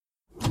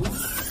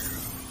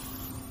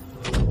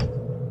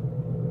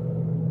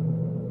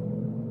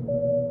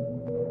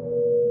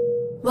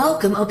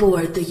Welcome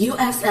aboard the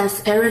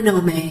USS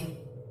Aranome.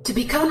 To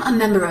become a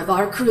member of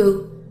our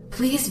crew,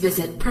 please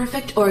visit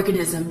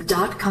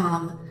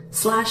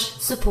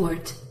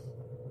perfectorganism.com/support.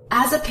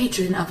 As a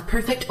patron of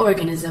Perfect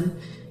Organism,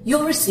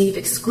 you'll receive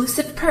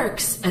exclusive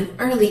perks and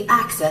early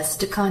access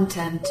to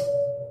content.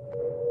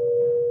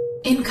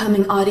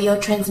 Incoming audio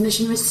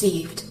transmission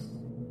received.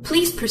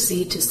 Please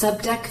proceed to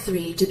Subdeck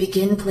 3 to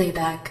begin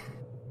playback.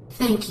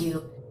 Thank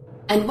you,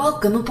 and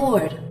welcome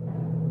aboard.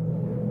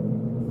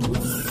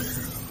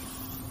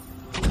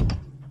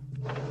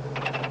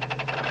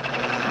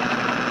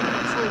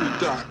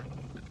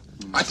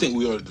 I think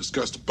we ought to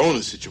discuss the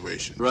bonus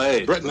situation.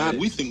 Right. Brett and I,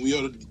 we think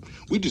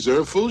we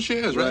deserve full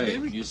shares, right,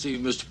 baby? baby? You see,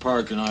 Mr.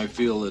 Park and I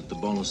feel that the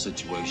bonus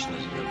situation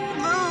is good.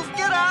 Move!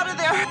 Get out of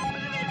there!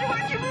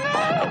 Don't you move!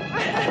 Don't! Move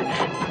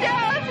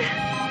down!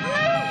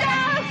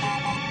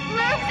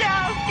 Move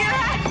down! Get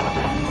out!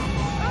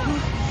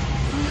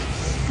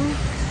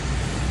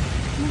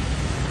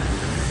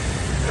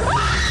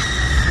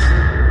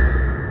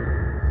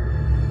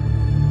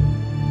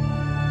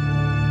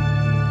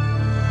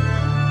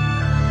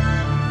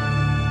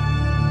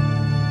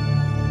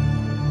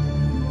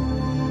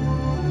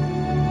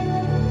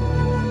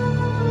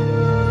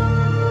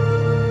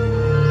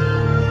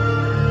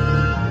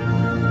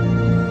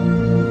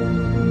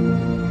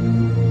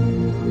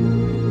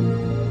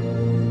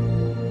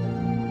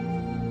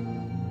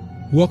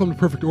 Welcome to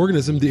Perfect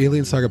Organism, the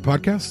Alien Saga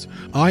podcast.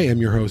 I am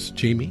your host,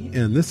 Jamie,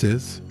 and this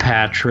is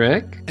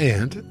Patrick.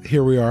 And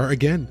here we are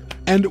again.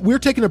 And we're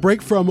taking a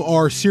break from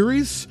our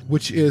series,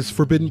 which is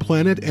Forbidden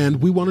Planet, and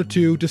we wanted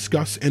to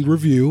discuss and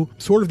review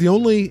sort of the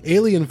only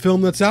alien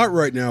film that's out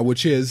right now,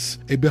 which is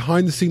a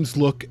behind-the-scenes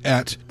look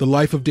at the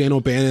life of Dan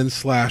O'Bannon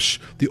 /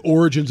 the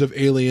origins of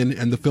Alien,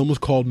 and the film is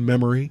called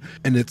Memory,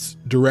 and it's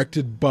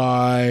directed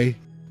by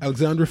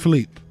Alexandre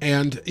Philippe.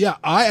 And yeah,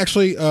 I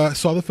actually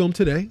saw the film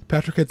today.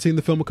 Patrick had seen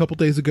the film a couple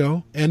days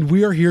ago, and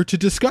we are here to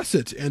discuss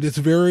it. And it's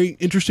a very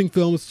interesting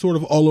film. It's sort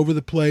of all over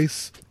the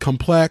place,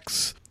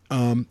 complex.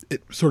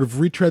 It sort of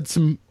retreads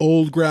some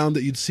old ground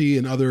that you'd see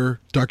in other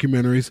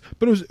documentaries,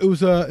 but it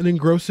was an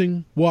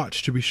engrossing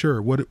watch, to be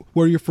sure. What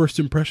are your first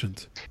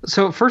impressions?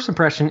 So first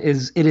impression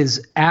is it is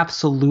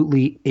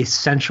absolutely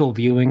essential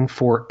viewing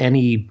for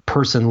any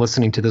person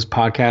listening to this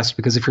podcast,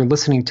 because if you're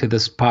listening to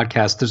this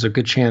podcast, there's a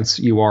good chance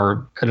you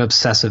are an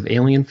obsessive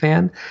Alien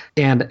fan.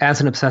 And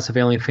as an obsessive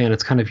Alien fan,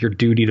 it's kind of your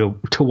duty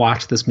to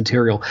watch this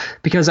material,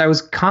 because I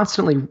was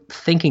constantly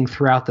thinking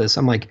throughout this,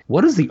 I'm like,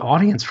 what is the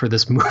audience for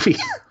this movie?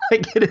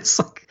 It's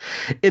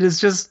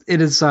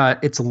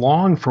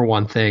long for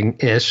one thing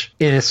ish.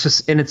 And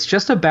it's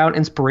just about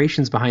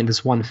inspirations behind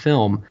this one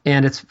film.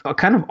 And it's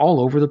kind of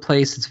all over the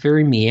place. It's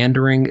very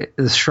meandering.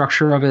 The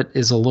structure of it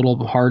is a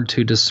little hard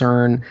to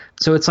discern.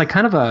 So it's like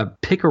kind of a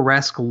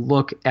picaresque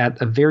look at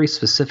a very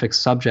specific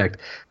subject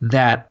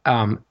that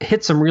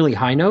hits some really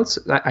high notes.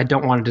 I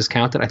don't want to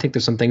discount it. I think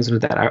there's some things in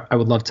it that I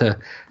would love to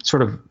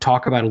sort of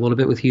talk about a little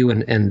bit with you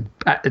and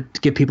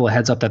give people a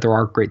heads up that there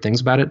are great things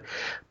about it.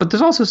 But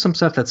there's also some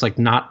stuff that's like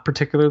not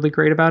particularly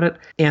great about it.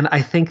 And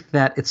I think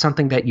that it's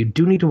something that you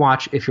do need to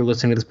watch if you're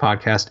listening to this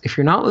podcast. If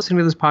you're not listening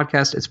to this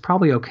podcast, it's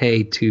probably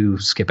okay to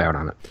skip out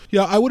on it.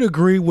 Yeah, I would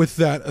agree with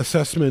that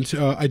assessment.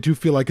 I do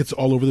feel like it's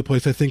all over the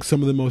place. I think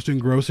some of the most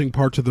engrossing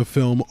parts of the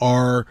film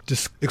are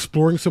just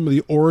exploring some of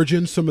the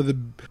origins, some of the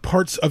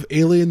parts of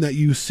Alien that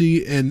you see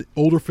in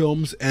older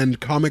films and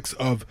comics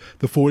of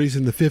the 40s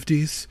and the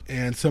 50s,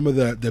 and some of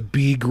the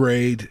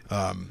B-grade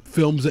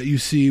films that you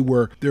see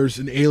where there's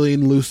an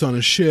alien loose on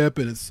a ship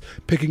and it's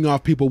picking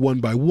off people one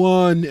by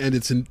one, and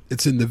it's in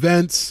the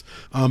vents.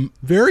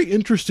 Very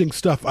interesting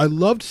stuff. I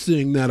loved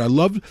seeing that. I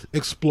loved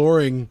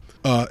exploring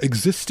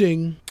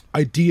existing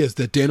ideas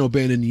that Dan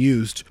O'Bannon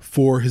used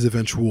for his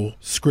eventual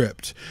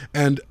script.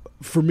 And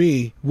for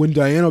me, when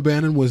Diane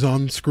O'Bannon was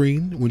on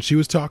screen, when she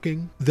was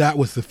talking, that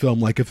was the film.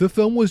 Like, if the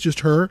film was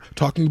just her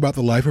talking about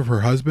the life of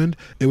her husband,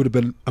 it would have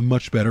been a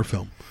much better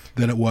film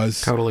than it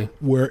was. Totally.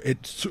 Where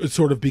it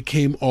sort of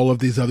became all of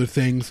these other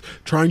things,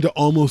 I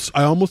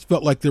almost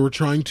felt like they were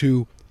trying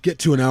to get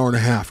to an hour and a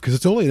half, because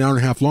it's only an hour and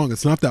a half long.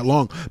 It's not that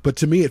long, but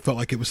to me it felt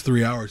like it was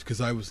 3 hours,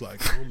 because I was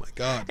like, oh my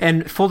God.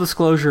 And full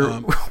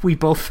disclosure, we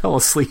both fell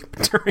asleep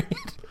during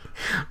it.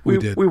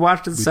 We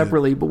watched it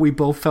separately, but we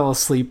both fell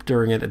asleep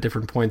during it at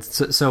different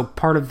points. So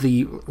part of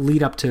the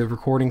lead up to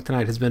recording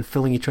tonight has been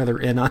filling each other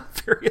in on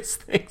various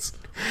things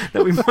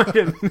that we might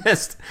have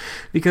missed,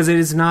 because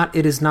it's not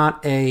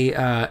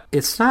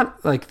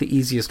like the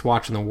easiest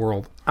watch in the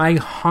world. I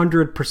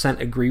 100%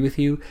 agree with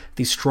you.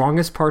 The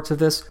strongest parts of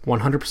this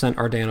 100%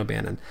 are Dan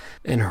O'Bannon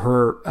and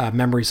her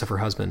memories of her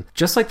husband.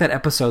 Just like that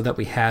episode that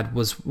we had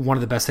was one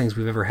of the best things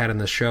we've ever had in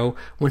this show.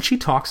 When she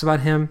talks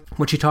about him,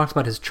 when she talks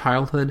about his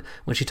childhood,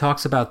 when she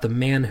talks about the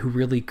man who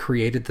really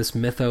created this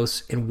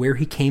mythos and where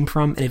he came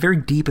from in a very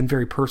deep and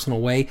very personal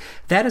way,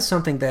 that is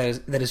something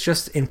that is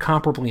just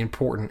incomparably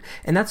important.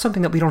 And that's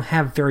something that that we don't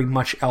have very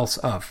much else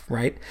of,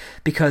 right?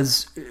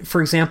 Because,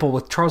 for example,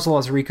 with Charles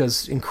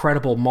Lauzerica's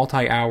incredible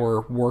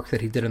multi-hour work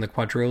that he did in the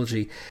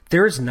quadrilogy,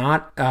 there's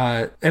not...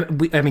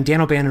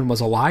 Dan O'Bannon was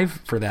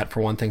alive for that,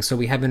 for one thing, so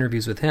we have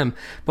interviews with him,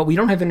 but we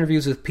don't have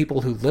interviews with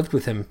people who lived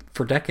with him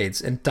for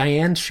decades. And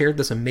Diane shared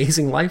this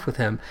amazing life with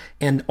him,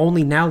 and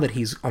only now that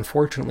he's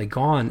unfortunately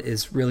gone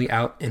is really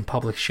out in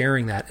public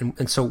sharing that.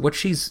 And so what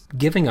she's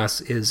giving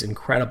us is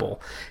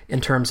incredible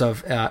in terms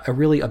of a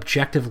really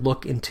objective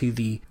look into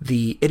the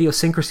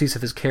idiosyncrasies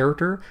of his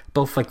character,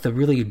 both like the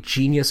really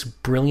genius,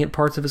 brilliant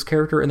parts of his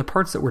character and the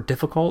parts that were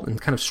difficult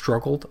and kind of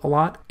struggled a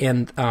lot,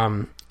 and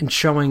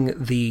showing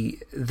the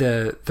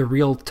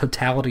real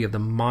totality of the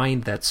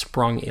mind that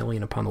sprung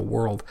Alien upon the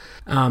world.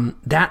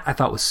 That I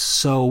thought was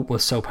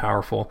so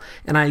powerful.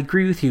 And I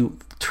agree with you.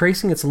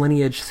 Tracing its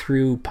lineage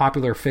through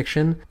popular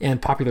fiction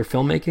and popular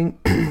filmmaking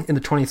in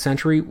the 20th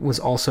century was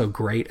also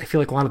great. I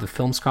feel like a lot of the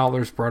film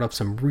scholars brought up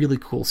some really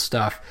cool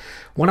stuff.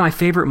 One of my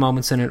favorite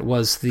moments in it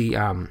was the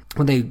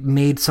when they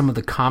made some of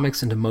the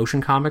comics into motion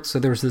comics. So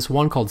there was this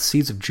one called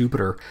Seeds of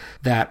Jupiter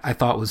that I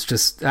thought was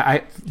just...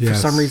 for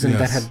some reason,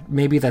 that had...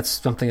 Maybe that's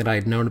something that I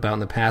had known about in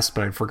the past,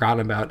 but I'd forgotten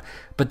about.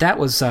 But that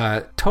was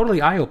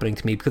totally eye-opening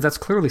to me, because that's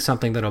clearly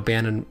something that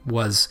O'Bannon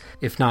was,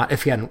 if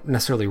he hadn't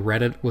necessarily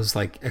read it, was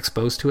like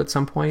exposed to at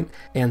some point.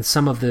 And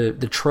some of the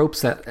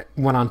tropes that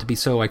went on to be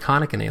so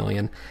iconic in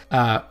Alien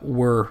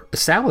were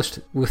established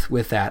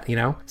with that, you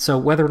know? So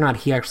whether or not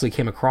he actually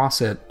came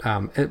across it,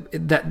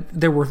 that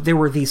there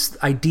were these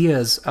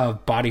ideas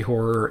of body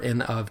horror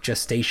and of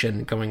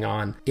gestation going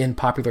on in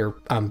popular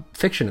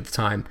fiction at the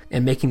time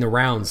and making the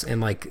rounds, and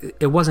like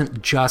it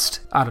wasn't just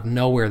out of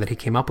nowhere that he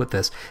came up with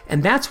this.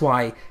 And that's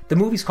why the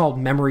movie's called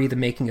Memory: The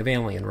Making of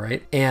Alien,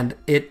 right? And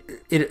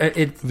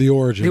the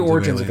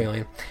origins of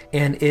Alien.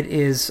 And it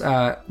is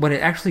when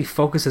it actually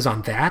focuses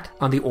on that,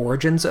 on the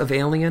origins of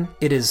Alien,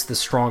 it is the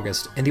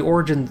strongest. And the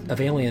origin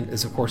of Alien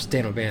is, of course,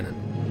 Dan O'Bannon.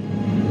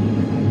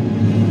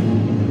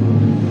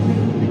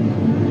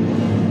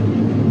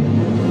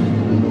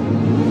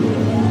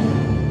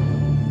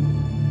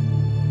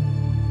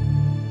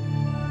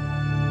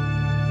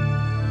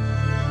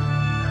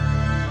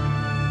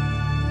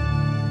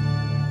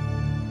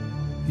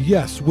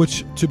 Yes,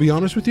 which, to be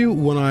honest with you,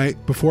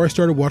 before I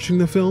started watching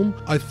the film,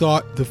 I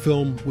thought the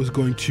film was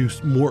going to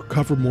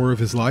cover more of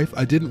his life.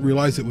 I didn't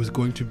realize it was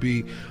going to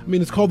be... I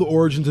mean, it's called The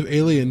Origins of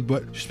Alien,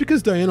 but just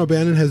because Diane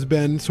O'Bannon has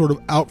been sort of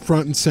out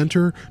front and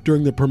center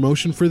during the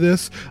promotion for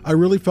this, I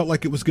really felt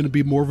like it was going to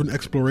be more of an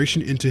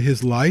exploration into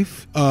his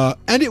life.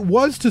 And it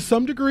was to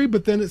some degree,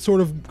 but then it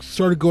sort of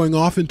started going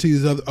off into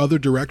these other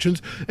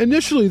directions.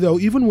 Initially, though,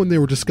 even when they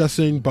were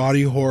discussing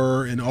body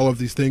horror and all of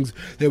these things,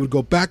 they would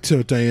go back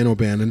to Diane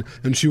O'Bannon,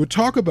 and she would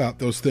talk about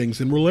those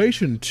things in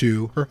relation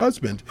to her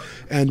husband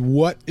and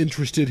what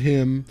interested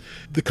him,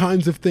 the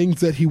kinds of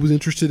things that he was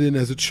interested in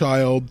as a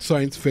child,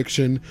 science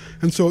fiction.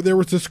 And so there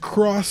was this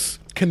cross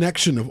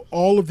connection of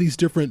all of these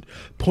different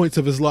points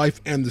of his life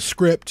and the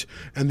script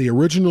and the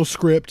original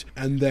script,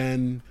 and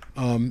then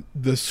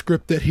the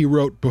script that he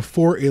wrote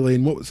before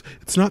Alien.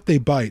 It's not They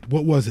Bite.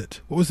 What was it?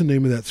 What was the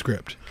name of that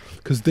script?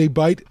 Because They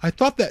Bite, I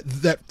thought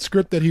that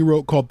script that he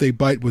wrote called They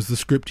Bite was the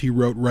script he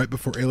wrote right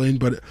before Alien,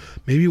 but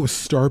maybe it was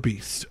Star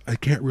Beast. I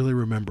can't really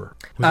remember.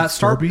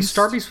 Star Beast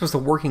was the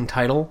working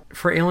title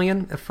for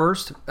Alien at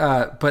first,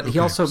 but he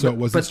also... So it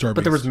wasn't Star Beast.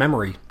 But there was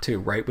Memory, too,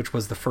 right? Which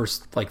was the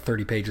first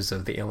 30 pages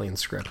of the Alien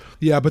script.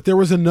 Yeah, but there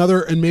was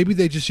another, and maybe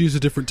they just used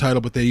a different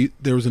title, but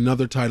there was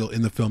another title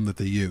in the film that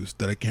they used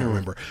that I can't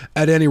remember.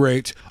 At any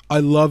rate, I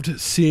loved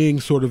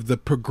seeing sort of the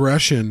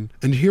progression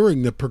and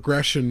hearing the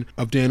progression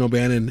of Dan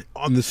O'Bannon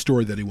on the story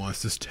that he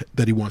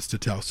wants to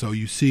tell. So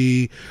you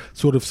see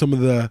sort of some of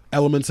the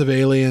elements of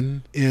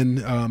Alien in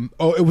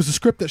it was a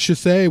script that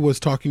Chazet was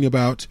talking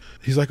about.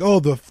 He's like,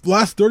 the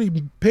last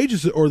 30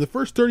 pages or the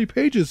first 30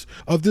 pages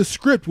of this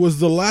script was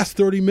the last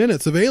 30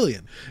 minutes of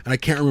Alien, and I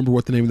can't remember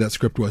what the name of that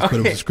script was, but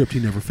it was a script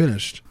he never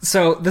finished.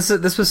 So this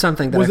was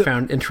something that I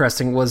found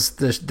interesting, was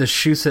the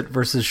Shusett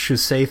versus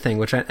Chazet thing,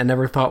 which I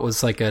never thought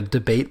was like a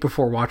debate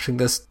before watching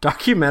this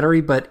documentary,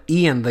 but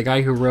Ian, the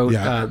guy who wrote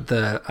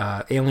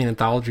the Alien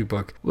anthology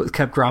book,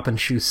 kept dropping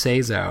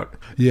Chusets out.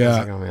 Yeah.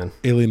 Like, oh man.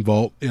 Alien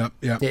Vault. Yeah.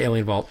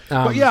 Alien Vault.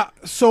 But yeah,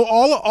 so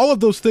all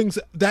of those things,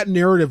 that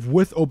narrative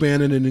with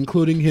O'Bannon and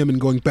including him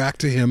and going back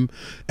to him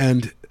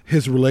and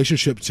his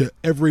relationship to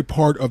every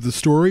part of the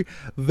story,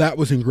 that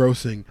was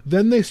engrossing.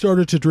 Then they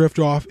started to drift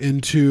off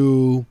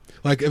into...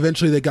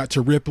 eventually they got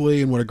to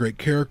Ripley and what a great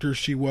character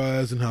she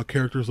was and how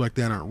characters like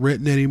that aren't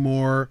written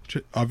anymore.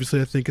 Which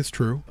obviously, I think is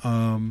true.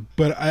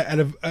 But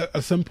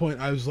at some point,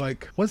 I was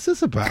like, what's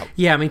this about?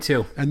 Yeah, me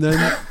too. And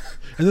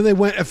then they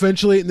went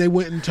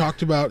and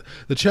talked about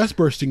the chest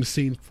bursting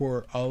scene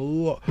for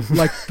the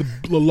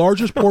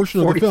largest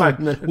portion of the film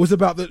minutes. Was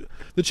about the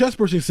chest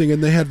bursting scene.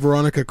 And they had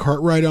Veronica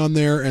Cartwright on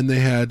there, and they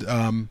had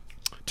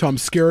Tom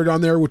Skerritt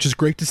on there, which is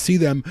great to see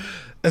them.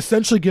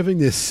 essentially giving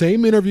the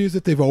same interviews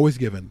that they've always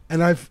given.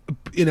 And I've,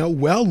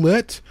 well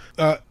lit.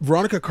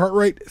 Veronica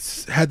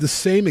Cartwright had the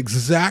same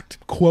exact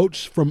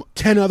quotes from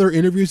 10 other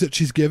interviews that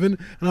she's given.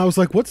 And I was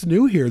like, what's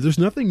new here? There's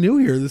nothing new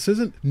here. This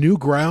isn't new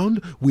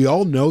ground. We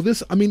all know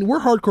this. I mean, we're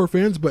hardcore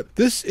fans, but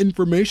this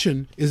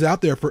information is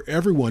out there for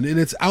everyone. And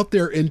it's out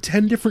there in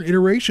 10 different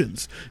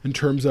iterations in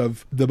terms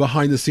of the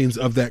behind the scenes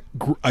of that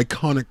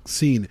iconic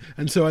scene.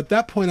 And so at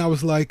that point, I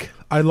was like,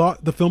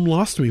 the film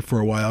lost me for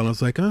a while, and I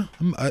was like, and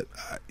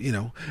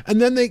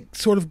then they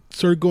sort of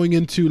started going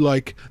into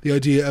like the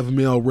idea of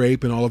male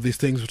rape and all of these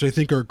things, which I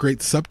think are great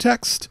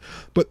subtext,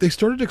 but they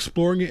started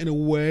exploring it in a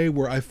way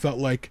where I felt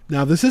like,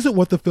 now this isn't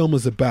what the film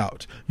is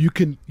about. You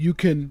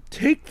can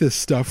take this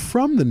stuff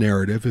from the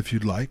narrative if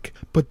you'd like,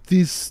 but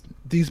these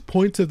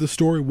points of the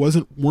story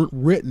weren't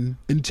written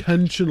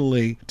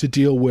intentionally to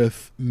deal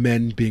with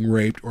men being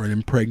raped or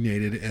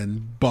impregnated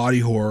and body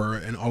horror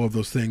and all of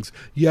those things.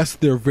 Yes,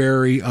 they're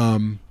very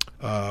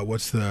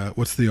what's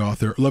the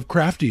author?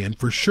 Lovecraftian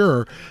for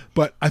sure,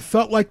 but I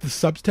felt like the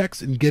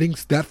subtext and getting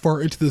that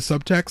far into the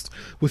subtext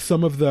with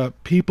some of the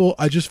people,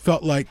 I just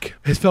felt like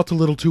it felt a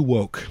little too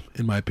woke,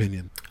 in my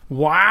opinion.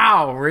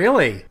 Wow,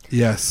 really?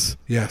 Yes.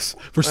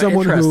 For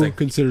someone who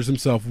considers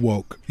himself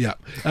woke. Yeah.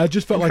 I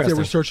just felt like they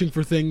were searching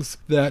for things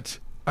that,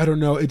 I don't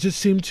know, it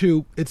seemed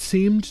to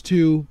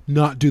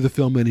not do the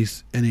film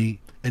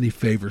any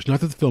favors.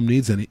 Not that the film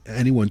needs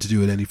anyone to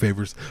do it any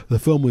favors. The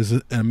film was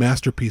a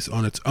masterpiece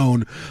on its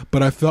own,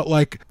 but I felt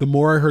like the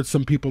more I heard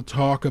some people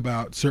talk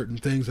about certain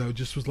things, I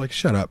just was like,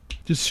 shut up.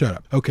 Just shut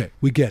up. Okay,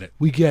 we get it.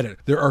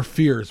 There are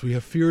fears. We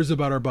have fears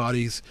about our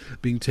bodies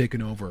being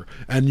taken over.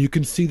 And you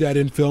can see that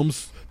in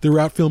films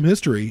throughout film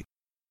history.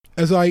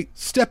 As I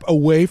step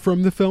away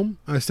from the film,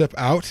 I step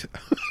out.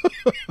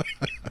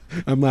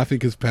 I'm laughing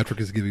because Patrick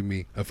is giving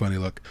me a funny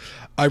look.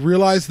 I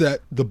realize that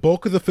the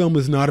bulk of the film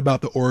is not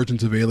about the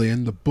origins of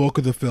Alien. The bulk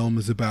of the film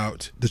is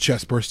about the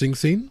chest bursting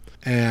scene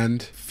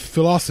and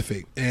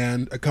philosophy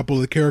and a couple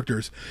of the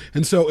characters.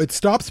 And so it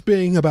stops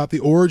being about the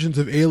origins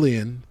of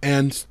Alien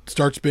and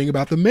starts being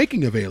about the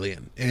making of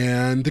Alien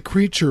and the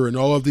creature and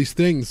all of these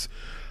things.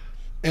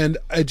 And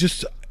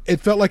it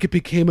felt like it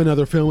became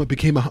another film. It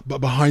became a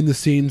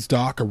behind-the-scenes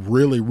doc, a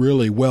really,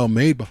 really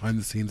well-made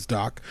behind-the-scenes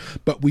doc.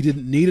 But we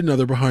didn't need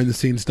another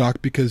behind-the-scenes doc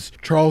because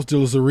Charles de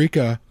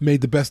Lauzirika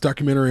made the best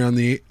documentary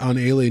on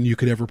Alien you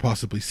could ever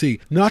possibly see.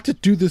 Not to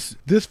do this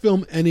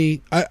film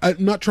any... I'm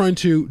not trying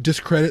to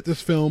discredit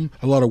this film.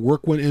 A lot of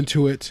work went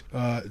into it.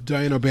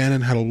 Diane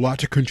O'Bannon had a lot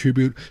to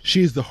contribute.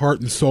 She's the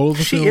heart and soul of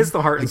the film. She is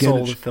the heart and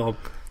soul of the film.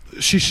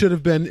 It should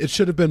have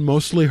been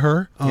mostly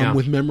her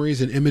with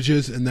memories and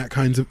images and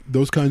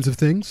those kinds of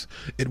things.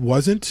 It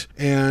wasn't,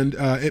 and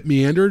it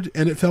meandered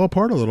and it fell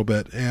apart a little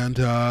bit. And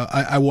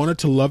I wanted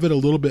to love it a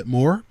little bit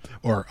more,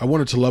 or I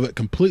wanted to love it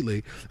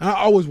completely. I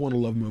always want to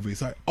love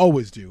movies. I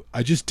always do.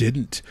 I just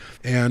didn't.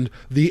 And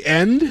the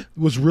end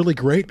was really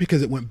great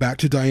because it went back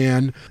to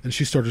Diane and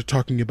she started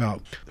talking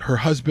about her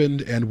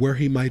husband and where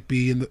he might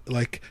be. And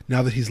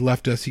now that he's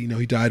left us, he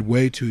died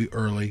way too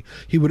early.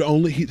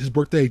 His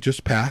birthday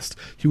just passed.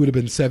 He would have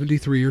been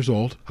 73 years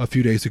old a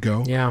few days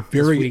ago. Yeah,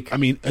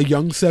 a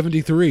young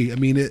 73. I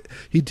mean,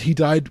 he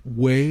died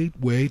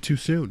way too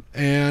soon.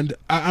 And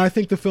I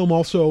think the film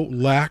also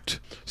lacked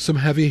some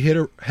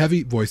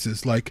heavy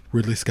voices like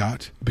Ridley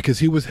Scott, because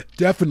he was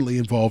definitely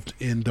involved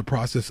in the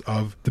process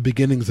of the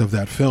beginnings of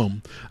that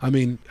film. I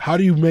mean, how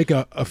do you make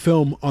a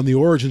film on the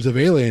origins of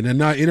Alien and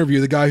not interview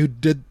the guy who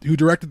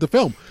directed the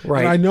film?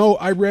 Right. And I know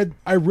I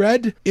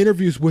read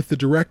interviews with the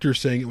director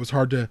saying it was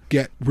hard to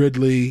get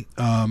Ridley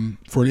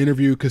for an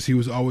interview because he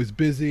was always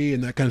busy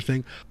and that kind of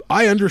thing.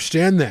 I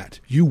understand that.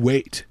 You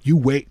wait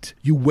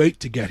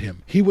to get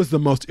him. He was the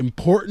most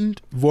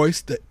important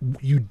voice that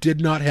you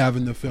did not have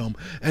in the film.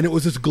 And it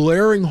was this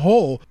glaring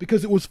hole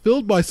because it was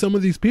filled by some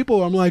of these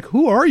people. I'm like,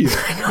 who are you?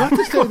 Not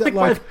to say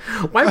that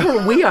why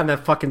weren't we on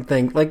that fucking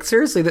thing? Like,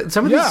 seriously,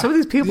 some of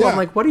these people, I'm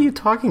like, what are you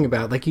talking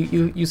about? Like,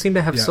 you seem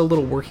to have so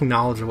little working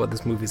knowledge of what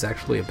this movie's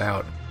actually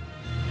about.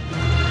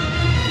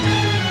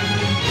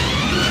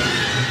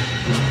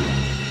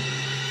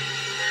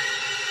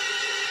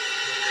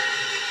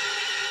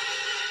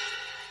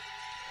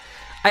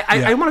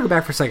 I want to go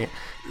back for a second.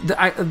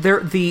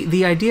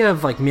 The idea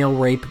of like male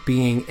rape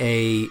being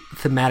a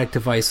thematic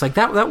device, like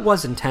that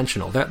was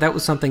intentional. That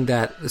was something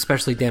that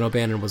especially Dan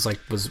O'Bannon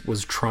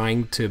was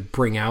trying to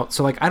bring out.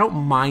 So like I don't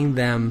mind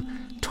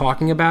them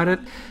talking about it.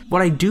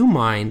 What I do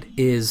mind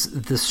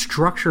is the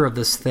structure of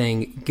this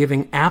thing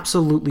giving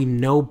absolutely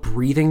no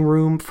breathing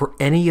room for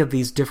any of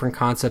these different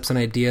concepts and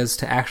ideas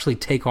to actually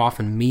take off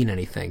and mean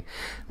anything.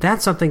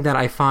 That's something that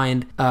I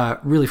find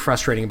really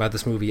frustrating about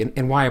this movie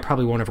and why I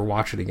probably won't ever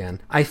watch it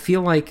again. I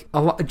feel like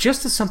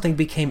just as something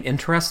became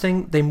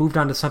interesting, they moved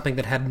on to something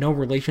that had no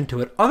relation to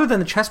it other than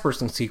the chest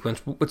bursting sequence,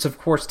 which of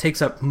course takes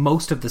up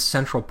most of the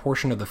central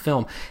portion of the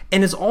film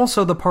and is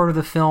also the part of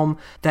the film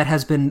that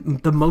has been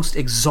the most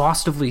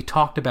exhaustively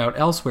talked about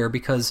elsewhere,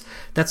 because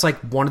that's like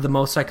one of the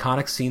most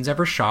iconic scenes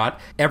ever shot.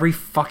 Every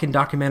fucking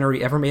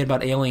documentary ever made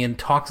about Alien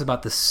talks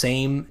about the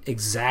same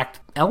exact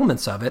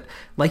elements of it.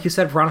 Like you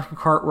said, Veronica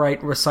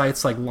Cartwright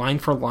recites like line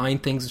for line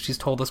things that she's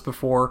told us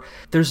before.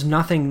 There's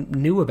nothing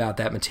new about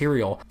that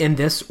material in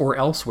this or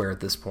elsewhere at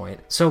this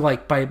point. So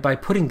like by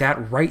putting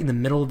that right in the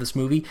middle of this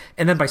movie,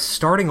 and then by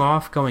starting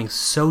off going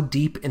so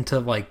deep into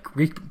like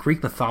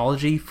Greek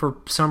mythology for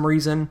some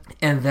reason,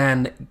 and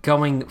then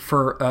going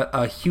for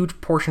a huge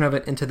portion of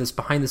it into this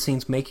behind the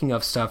scenes making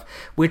of stuff,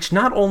 which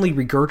not only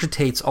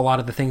regurgitates a lot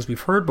of the things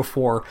we've heard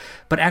before,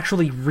 but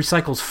actually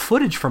recycles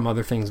footage from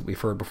other things that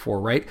we've heard before,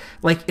 right?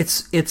 Like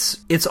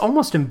it's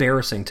almost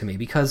embarrassing to me,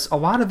 because a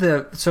lot of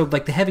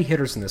the heavy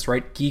hitters in this,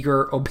 right?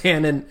 Giger,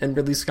 O'Bannon, and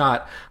Ridley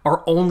Scott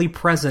are only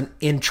present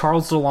in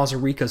Charles de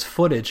Lauzirika's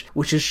footage,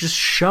 which is just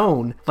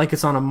shown like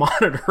it's on a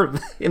monitor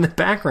in the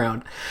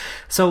background.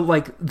 So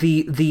like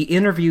the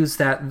interviews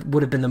that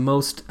would have been the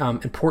most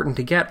important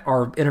to get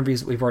are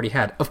interviews that we've already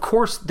had. Of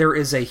course, there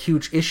is a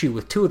huge issue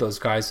with two of those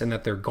guys in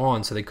that they're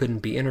gone, so they couldn't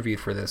be interviewed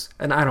for this.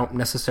 And I don't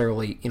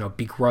necessarily,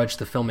 begrudge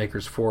the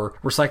filmmakers for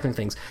recycling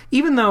things.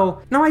 Even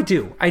though, no, I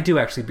do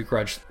actually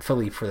begrudge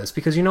Philippe for this,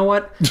 because you know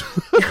what?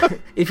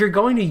 If you're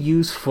going to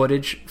use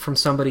footage from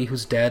somebody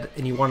who's dead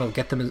and you want to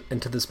get them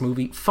into this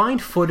movie,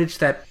 find footage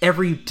that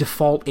every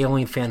default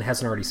Alien fan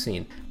hasn't already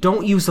seen.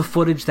 Don't use the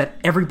footage that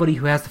everybody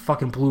who has the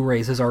fucking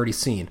Blu-rays has already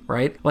seen,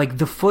 right? Like,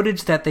 the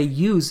footage that they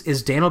use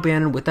is Dan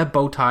O'Bannon with that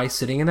bow tie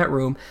sitting in that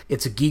room.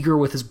 It's a Giger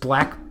with his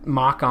black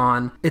mock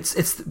on. It's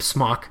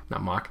smock,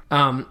 not mock.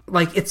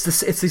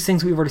 It's these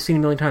things we've already seen a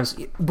million times.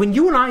 When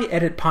you and I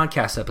edit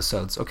podcast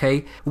episodes,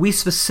 okay, we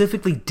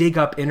specifically dig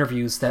up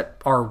interviews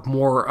that are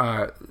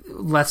more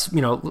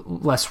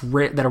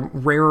that are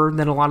rarer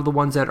than a lot of the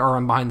ones that are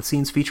on behind the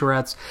scenes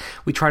featurettes.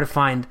 We try to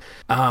find,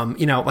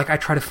 I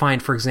try to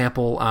find, for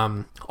example,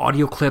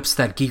 audio clips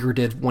that Giger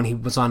did when he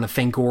was on a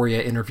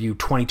Fangoria interview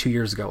 22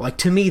 years ago. Like,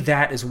 to me,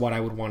 that is what I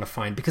would want to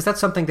find, because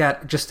that's something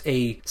that just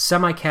a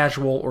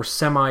semi-casual or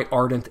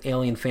semi-ardent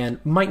Alien fan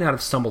might not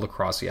have stumbled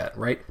across yet,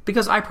 right?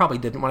 Because I probably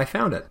didn't when I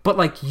found it. But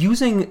like,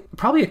 using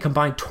probably a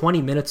combined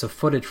 20 minutes of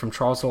footage from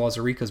Charles de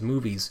Lauzirika's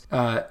movies,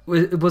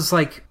 it was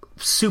like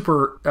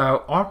super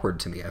awkward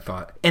to me, I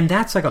thought. And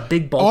that's like a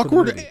big bulk of the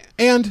movie.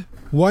 And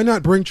why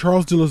not bring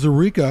Charles de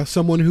Lauzirika,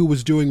 someone who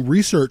was doing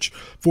research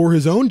for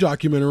his own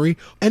documentary,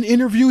 and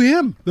interview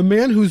him? The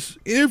man who's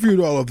interviewed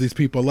all of these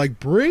people. Like,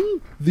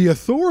 bring the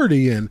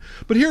authority in.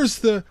 But here's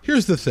the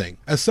thing.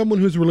 As someone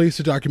who's released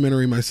a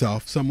documentary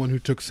myself, someone who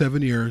took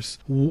 7 years,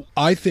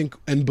 I think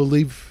and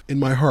believe in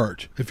my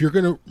heart, if you're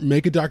going to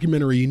make a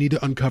documentary, you need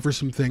to uncover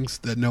some things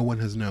that no one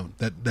has known,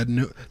 that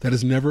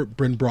has never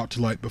been brought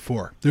to light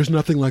before. There's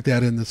nothing like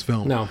that in this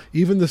film. No.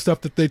 Even the stuff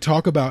that they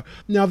talk about.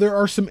 Now, there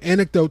are some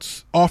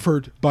anecdotes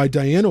offered by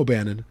Diane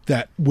O'Bannon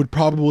that would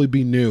probably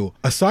be new.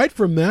 Aside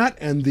from that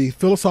and the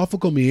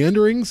philosophical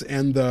meanderings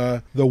and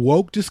the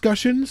woke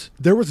discussions,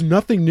 there was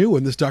nothing new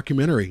in this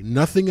documentary.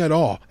 Nothing at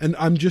all. And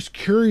I'm just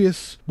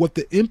curious what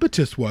the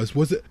impetus was.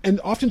 Was it? And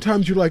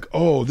oftentimes you're like,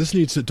 oh, this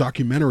needs a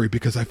documentary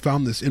because I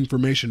found this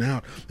information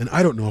out and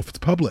I don't know if it's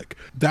public.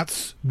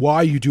 That's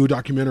why you do a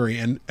documentary.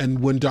 And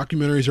when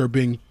documentaries are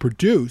being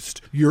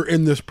produced, you're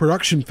in this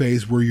production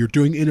phase where you're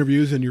doing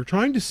interviews and you're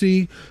trying to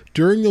see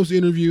during those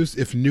interviews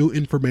if new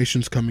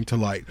information's coming to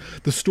light.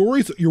 The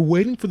stories, you're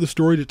waiting for the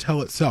story to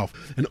tell itself,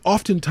 and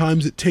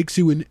oftentimes it takes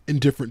you in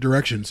different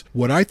directions.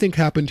 What I think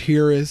happened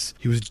here is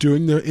he was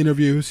doing the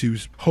interviews, he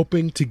was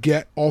hoping to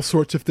get all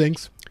sorts of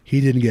things. He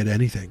didn't get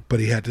anything,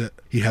 but he had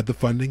the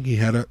funding, he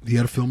had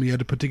a film he had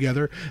to put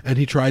together, and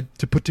he tried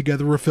to put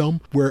together a film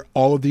where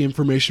all of the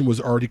information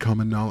was already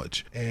common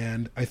knowledge.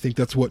 And I think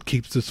that's what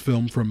keeps this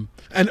film from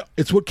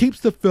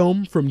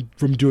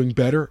doing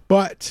better.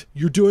 But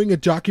you're doing a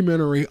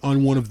documentary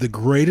on one of the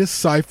greatest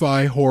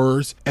sci-fi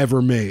horrors ever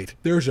made.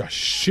 There's a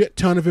shit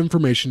ton of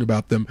information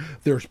about them.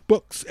 There's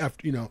books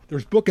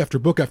there's book after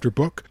book after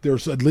book.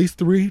 There's at least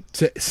 3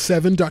 to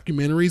 7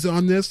 documentaries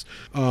on this.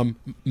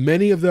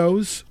 Many of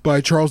those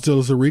by Charles de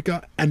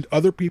Lauzirika and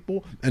other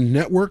people and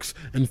networks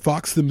and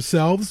Fox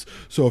themselves.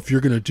 So if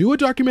you're going to do a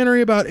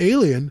documentary about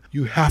Alien,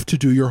 you have to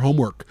do your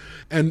homework.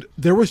 And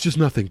there was just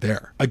nothing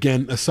there.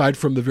 Again, aside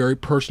from the very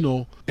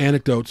personal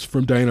anecdotes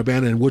from Diane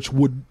O'Bannon,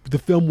 the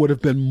film would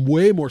have been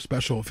way more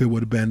special if it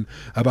would have been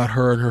about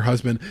her and her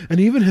husband and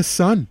even his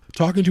son,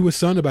 talking to his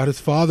son about his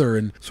father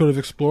and sort of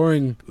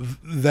exploring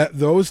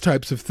those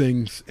types of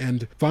things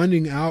and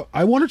finding out.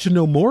 I wanted to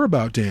know more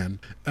about Dan,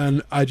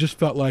 and I just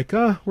felt like,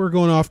 we're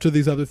going off to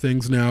these other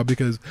things now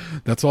because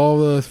that's all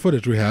the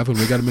footage we have, and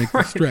we got to make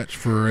the stretch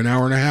for an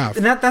hour and a half.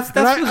 And that's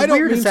what's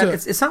weird is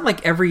that it's not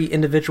like every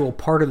individual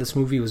part of this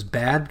movie was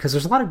bad, because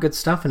there's a lot of good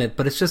stuff in it,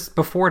 but it's just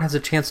before it has a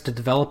chance to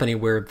develop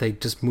anywhere, they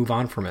just move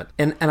on from it.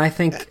 And I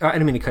think I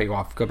didn't mean to cut you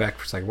off. Go back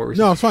for a second. What were you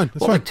saying? No, it's fine.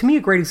 It's fine. Like, to me,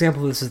 a great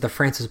example of this is the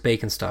Francis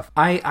Bacon stuff.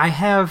 I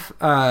have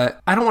I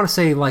don't want to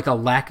say like a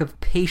lack of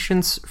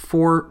patience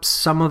for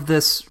some of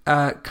this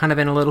kind of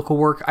analytical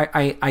work.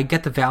 I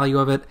get the value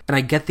of it, and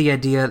I get the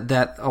idea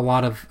that a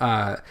lot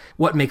of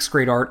what makes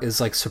great art is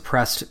like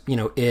suppressed,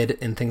 id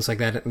and things like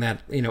that. And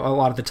that, a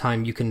lot of the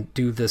time you can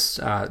do this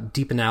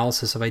deep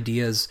analysis of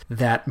ideas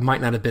that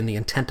might not have been the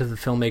intent of the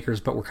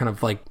filmmakers, but were kind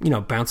of like,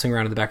 bouncing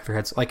around in the back of their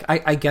heads. Like,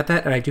 I get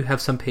that, and I do have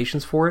some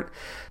patience for it.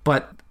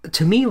 But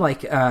to me,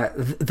 like,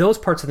 those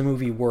parts of the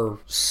movie were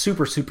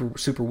super, super,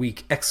 super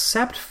weak,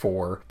 except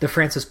for the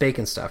Francis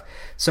Bacon stuff.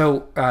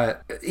 So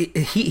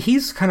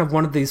he's kind of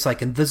one of these,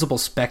 like, invisible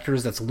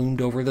specters that's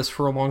loomed over this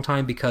for a long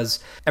time,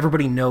 because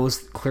everybody knows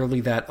clearly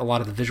that a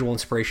lot of the visual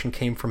inspiration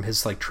came from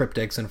his, like,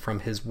 triptychs and from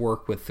his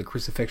work with the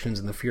crucifixions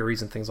and the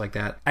Furies and things like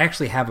that. I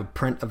actually have a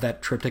print of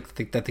that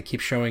triptych that they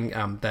keep showing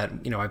that,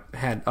 I've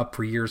had up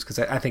for years, because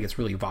I think it's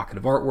really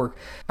evocative artwork.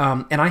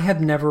 And I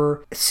had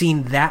never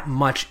seen that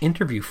much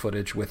interview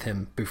footage with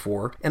him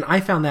before, and I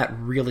found that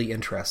really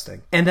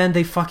interesting. And then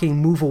they fucking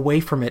move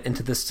away from it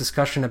into this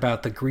discussion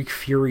about the Greek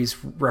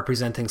Furies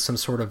representing some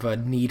sort of a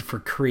need for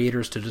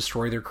creators to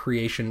destroy their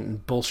creation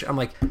and bullshit. I'm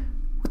like,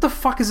 what the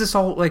fuck is this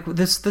all like?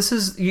 This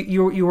is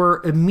you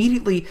were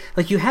immediately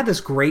like, you had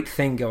this great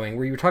thing going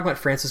where you were talking about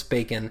Francis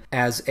Bacon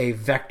as a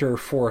vector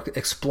for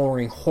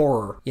exploring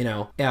horror,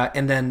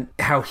 and then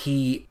how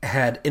he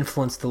had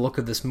influenced the look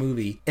of this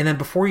movie, and then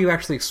before you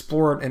actually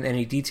explore it in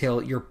any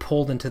detail, you're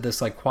pulled into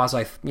this like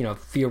quasi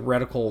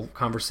theoretical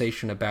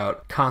conversation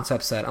about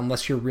concepts that,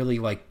 unless you're really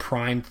like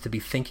primed to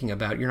be thinking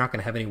about, you're not going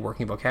to have any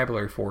working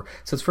vocabulary for.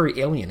 So it's very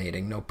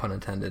alienating, no pun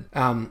intended.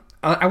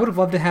 I would have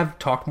loved to have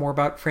talked more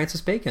about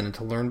Francis Bacon and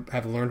to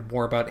have learned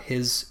more about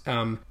his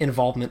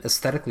involvement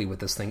aesthetically with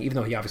this thing, even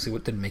though he obviously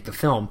didn't make the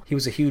film. He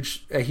was a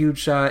huge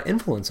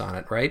influence on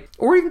it, right?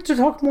 Or even to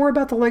talk more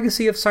about the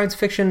legacy of science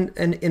fiction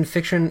and in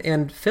fiction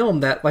and film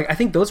that, like, I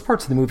think those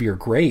parts of the movie are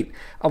great.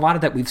 A lot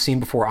of that we've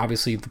seen before,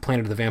 obviously, the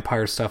Planet of the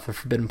Vampires stuff, the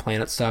Forbidden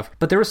Planet stuff,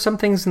 but there were some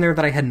things in there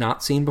that I had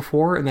not seen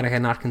before and that I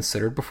had not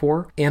considered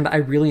before, and I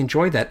really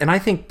enjoyed that. And I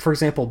think, for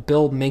example,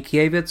 Bill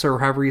Mankiewicz, or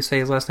however you say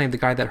his last name, the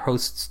guy that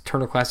hosts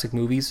Turner Classic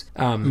Movies.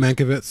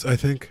 Mankiewicz, I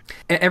think.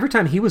 Every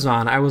time he was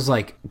on, I was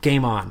like,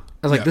 game on.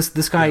 I was like,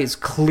 this guy is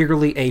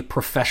clearly a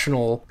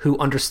professional who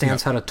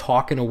understands how to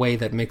talk in a way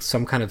that makes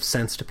some kind of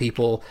sense to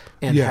people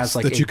and has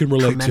like that you can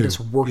relate tremendous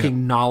to.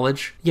 Working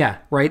knowledge. Yeah,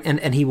 right?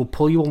 And he will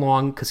pull you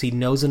along because he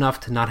knows enough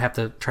to not have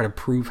to try to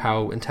prove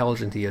how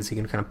intelligent he is. He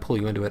can kind of pull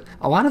you into it.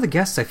 A lot of the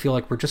guests, I feel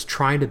like, were just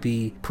trying to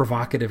be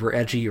provocative or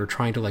edgy or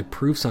trying to like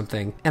prove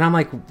something. And I'm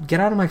like, get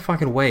out of my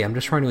fucking way. I'm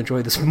just trying to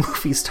enjoy this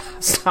movie.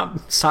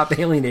 Stop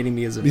alienating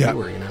me as a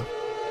viewer,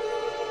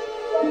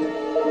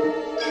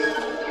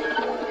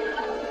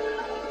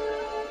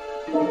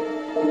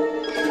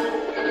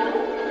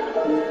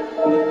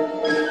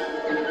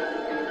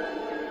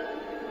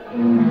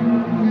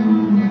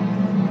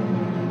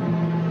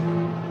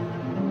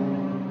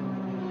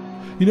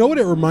 You know what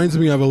it reminds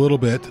me of a little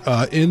bit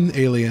in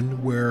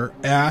Alien, where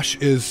Ash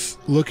is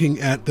looking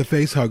at the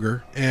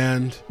facehugger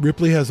and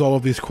Ripley has all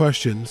of these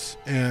questions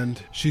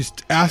and she's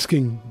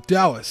asking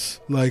Dallas,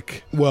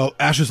 like, well,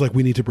 Ash is like,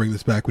 we need to bring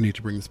this back.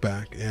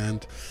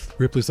 And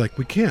Ripley's like,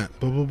 we can't,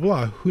 blah, blah,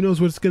 blah. Who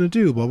knows what it's going to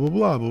do, blah, blah,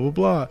 blah, blah, blah,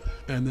 blah.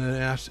 And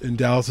then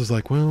Dallas is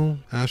like, well,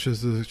 Ash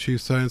is the chief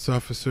science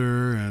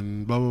officer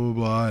and blah, blah, blah,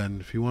 blah.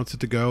 And if he wants it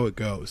to go, it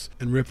goes.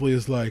 And Ripley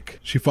is like,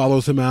 she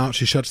follows him out.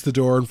 She shuts the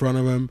door in front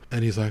of him.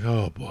 And he's like,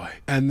 oh boy.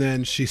 And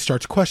then she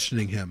starts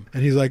questioning him.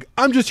 And he's like,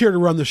 I'm just here to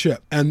run the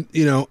ship. And,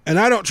 and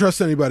I don't trust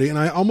anybody. And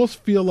I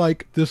almost feel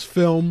like this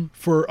film,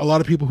 for a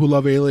lot of people who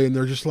love Alien,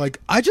 they're just like,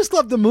 I just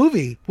love the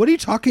movie. What are you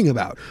talking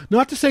about?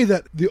 Not to say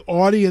that the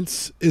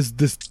audience is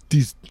this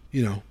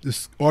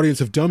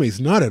audience of dummies.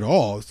 Not at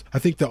all. I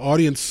think the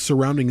audience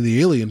surrounding the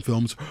Alien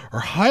films are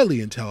highly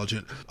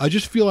intelligent. I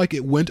just feel like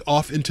it went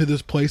off into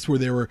this place where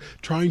they were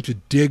trying to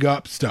dig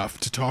up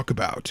stuff to talk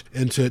about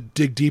and to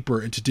dig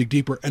deeper and to dig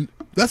deeper. And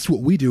that's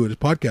what we do at a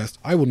podcast.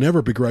 I will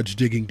never begrudge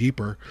digging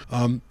deeper.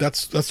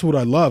 That's what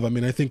I love. I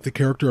mean, I think the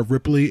character of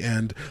Ripley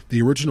and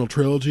the original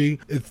trilogy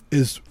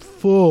is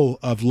full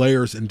of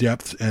layers and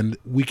depths, and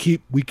we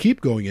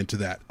keep going into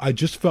that. I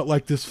just felt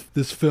like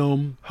this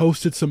film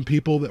hosted some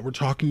people that were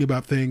talking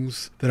about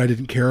things that I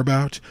didn't care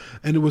about,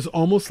 and it was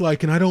almost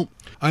like, and I don't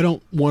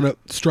want to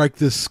strike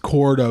this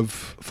chord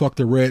of fuck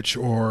the rich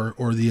or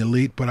the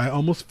elite, but I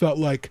almost felt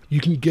like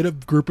you can get a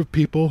group of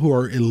people who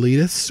are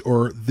elitists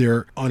or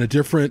they're on a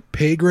different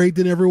pay grade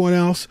than everyone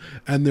else,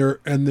 and they're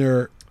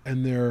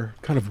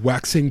kind of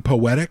waxing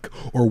poetic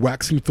or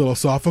waxing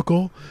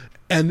philosophical.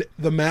 And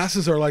the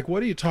masses are like,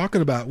 what are you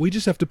talking about? We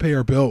just have to pay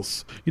our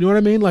bills. You know what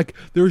I mean? Like,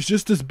 there's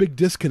just this big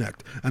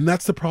disconnect. And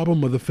that's the problem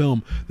with the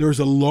film.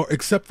 There's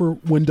except for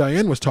when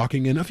Diane was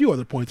talking, and a few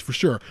other points for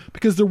sure.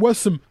 Because there were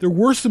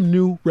some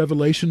new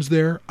revelations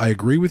there. I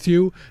agree with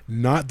you.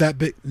 Not that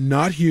big,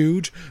 not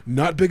huge,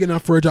 not big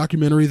enough for a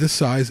documentary this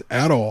size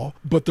at all.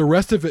 But the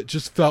rest of it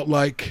just felt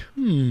like,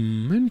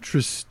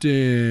 interesting.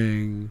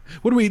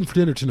 What are we eating for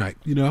dinner tonight?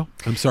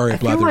 I'm sorry I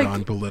blathered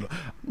on a little.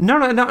 No.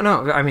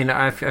 I mean,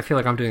 I feel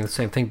like I'm doing the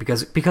same thing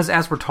because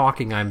as we're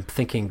talking, I'm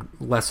thinking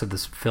less of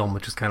this film,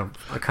 which is kind of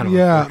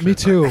yeah, me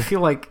too. I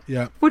feel like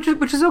which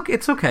is okay.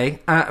 It's okay.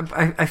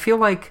 I feel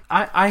like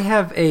I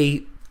have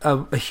a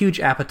a huge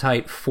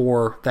appetite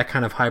for that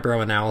kind of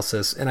highbrow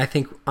analysis, and I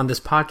think on this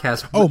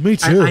podcast... Oh, me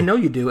too. I know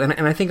you do, and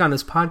I think on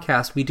this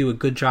podcast we do a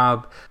good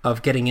job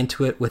of getting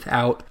into it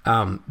without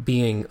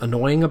being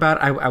annoying about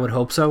it. I would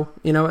hope so,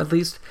 at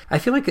least. I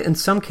feel like in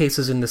some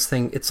cases in this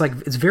thing, it's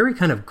very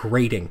kind of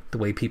grating the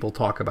way people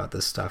talk about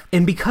this stuff.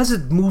 And because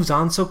it moves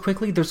on so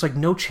quickly, there's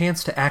no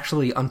chance to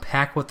actually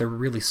unpack what they're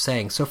really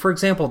saying. So, for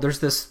example, there's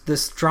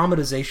this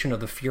dramatization of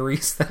the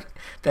Furies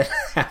that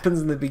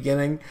happens in the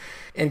beginning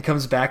and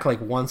comes back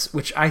once,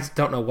 which I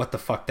don't know what the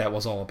fuck that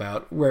was all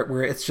about,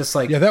 where it's just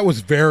yeah, that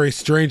was very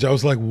strange. I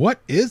was like, what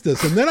is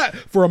this? And then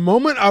for a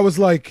moment I was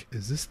like,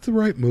 is this the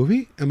right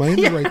movie? Am I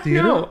in the right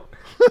theater? No.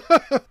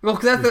 Well,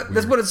 because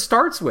that's what it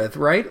starts with,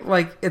 right?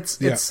 It's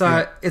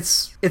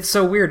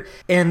so weird,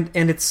 and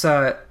it's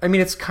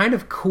it's kind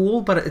of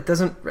cool, but it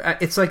doesn't.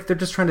 It's like they're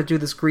just trying to do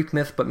this Greek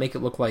myth, but make it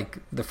look like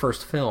the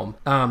first film.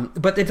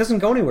 But it doesn't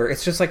go anywhere.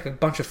 It's just like a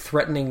bunch of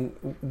threatening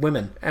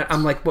women. And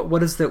I'm like,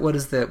 what is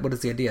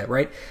the idea,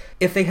 right?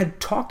 If they had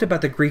talked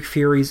about the Greek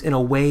Furies in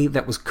a way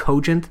that was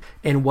cogent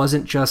and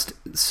wasn't just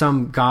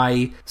some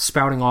guy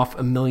spouting off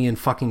a million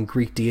fucking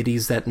Greek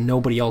deities that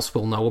nobody else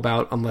will know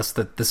about, unless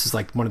that this is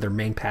one of their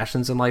main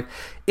passions in life.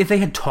 If they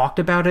had talked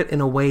about it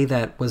in a way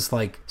that was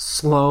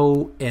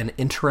slow and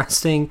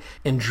interesting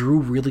and drew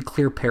really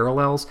clear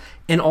parallels,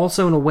 and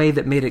also in a way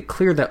that made it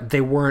clear that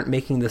they weren't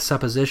making the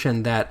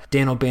supposition that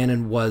Dan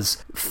O'Bannon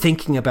was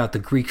thinking about the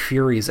Greek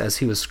Furies as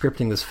he was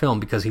scripting this film,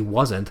 because he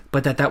wasn't,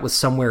 but that was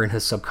somewhere in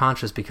his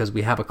subconscious, because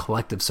we have a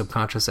collective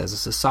subconscious as a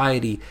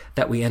society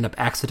that we end up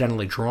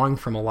accidentally drawing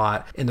from a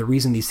lot, and the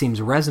reason these themes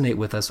resonate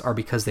with us are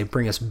because they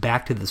bring us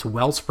back to this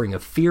wellspring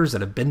of fears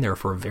that have been there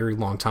for a very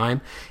long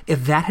time.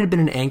 If that had been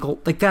an angle,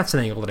 that's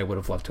an angle that I would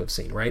have loved to have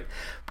seen, right?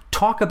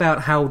 Talk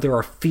about how there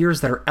are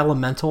fears that are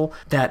elemental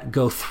that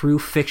go through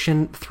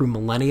fiction, through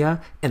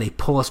millennia, and they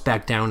pull us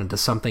back down into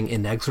something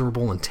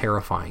inexorable and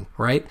terrifying,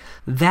 right?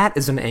 That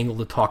is an angle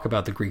to talk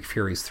about the Greek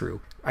Furies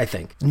through, I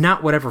think.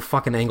 Not whatever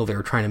fucking angle they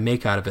were trying to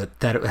make out of it,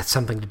 that it had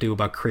something to do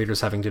about creators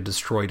having to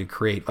destroy to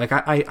create.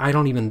 I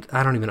don't even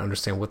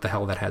understand what the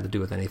hell that had to do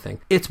with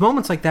anything. It's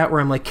moments like that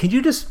where I'm like, can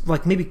you just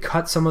maybe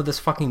cut some of this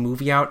fucking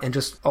movie out and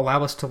just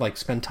allow us to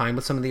spend time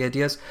with some of the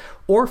ideas?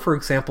 Or, for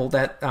example,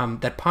 that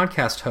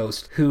podcast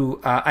host who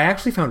I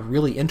actually found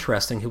really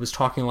interesting, who was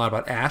talking a lot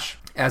about Ash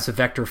as a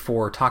vector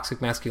for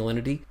toxic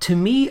masculinity. To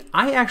me,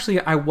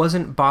 I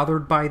wasn't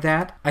bothered by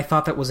that. I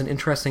thought that was an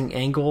interesting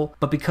angle,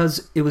 but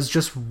because it was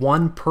just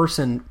one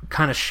person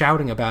kind of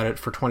shouting about it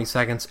for 20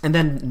 seconds and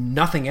then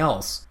nothing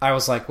else, I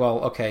was like,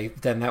 well, okay,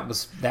 then that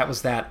was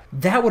that.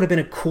 That would have been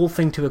a cool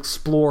thing to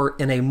explore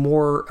in a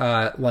more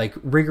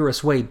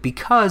rigorous way,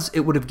 because it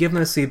would have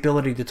given us the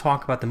ability to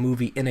talk about the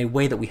movie in a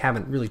way that we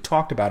haven't really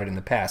talked about it in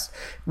the past.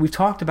 We've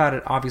talked about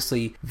it,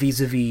 obviously,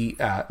 vis-a-vis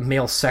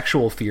male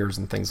sexual fears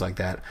and things like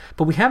that,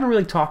 but we haven't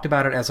really talked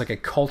about it as a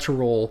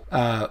cultural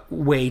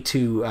way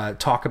to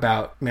talk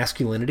about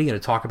masculinity and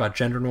to talk about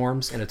gender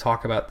norms and to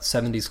talk about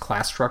 70s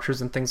class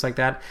structures and things like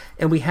that.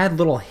 And we had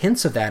little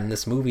hints of that in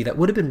this movie that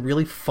would have been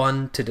really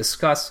fun to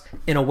discuss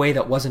in a way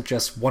that wasn't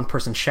just one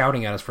person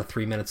shouting at us for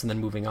 3 minutes and then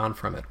moving on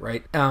from it,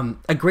 right?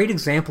 A great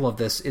example of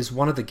this is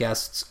one of the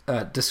guests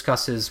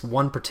discusses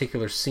one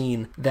particular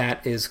scene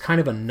that is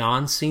kind of a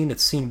non-scene.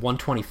 It's scene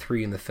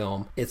 123 in the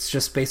film. It's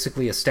just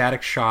basically a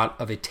static shot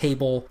of a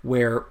table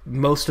where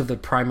most of the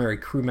primary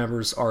crew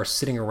members are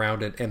sitting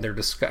around it and they're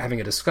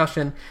having a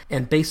discussion,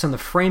 and based on the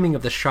framing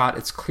of the shot,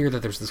 it's clear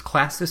that there's this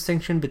class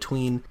distinction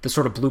between the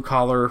sort of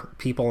blue-collar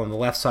people on the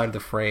left side of the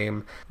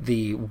frame,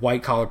 the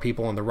white-collar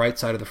people on the right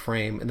side of the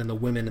frame, and then the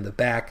women in the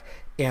back,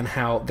 and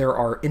how there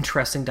are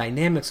interesting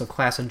dynamics of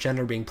class and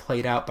gender being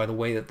played out by the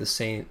way that the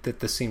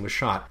scene was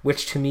shot,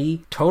 which to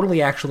me,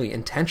 totally actually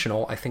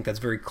intentional. I think that's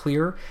very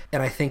clear,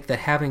 and I think that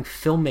having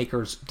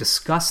filmmakers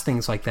discuss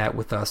things like that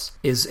with us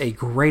is a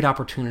great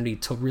opportunity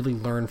to really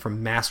learn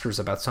from masters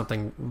about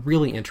something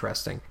really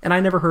interesting. And I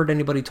never heard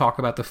anybody talk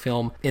about the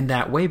film in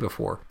that way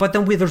before. But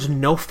then there's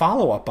no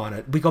follow-up on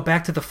it. We go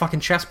back to the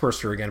fucking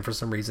chestburster again for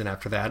some reason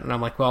after that, and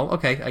I'm like, well,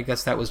 okay, I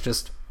guess that was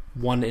just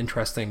one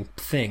interesting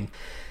thing.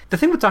 The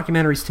thing with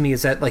documentaries to me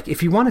is that,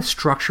 if you want to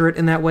structure it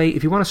in that way,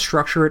 if you want to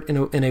structure it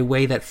in a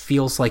way that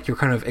feels like you're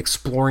kind of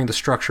exploring the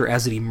structure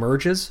as it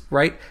emerges,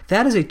 right?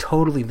 That is a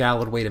totally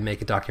valid way to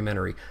make a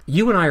documentary.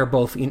 You and I are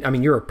both,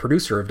 you're a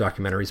producer of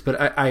documentaries, but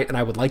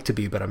I would like to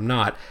be, but I'm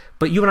not.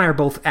 But you and I are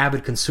both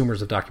avid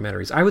consumers of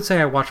documentaries. I would say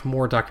I watch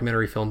more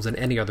documentary films than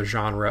any other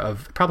genre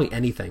of probably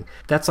anything.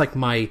 That's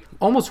my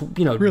almost,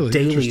 really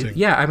daily.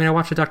 Yeah, I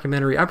watch a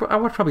documentary. I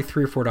watch probably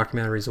 3 or 4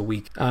 documentaries a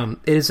week. It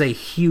is a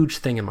huge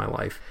thing in my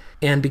life.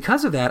 And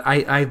because of that,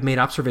 I've made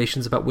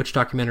observations about which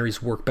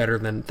documentaries work better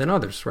than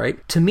others,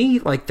 right? To me,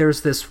 like,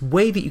 there's this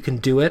way that you can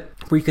do it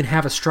where you can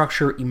have a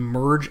structure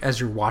emerge as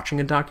you're watching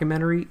a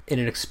documentary in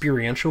an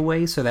experiential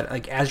way, so that,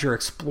 like, as you're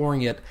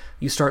exploring it,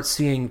 you start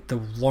seeing the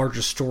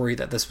larger story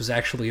that this was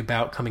actually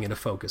about coming into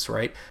focus,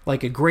 right?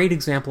 Like, a great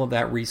example of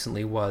that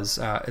recently was,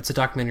 it's a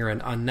documentary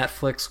on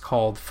Netflix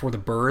called For the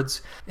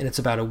Birds, and it's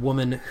about a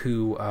woman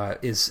who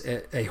is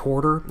a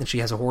hoarder, and she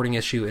has a hoarding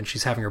issue, and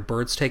she's having her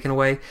birds taken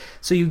away.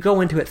 So you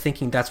go into it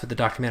thinking that's what the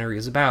documentary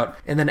is about,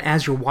 and then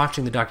as you're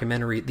watching the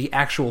documentary, the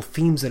actual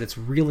themes that it's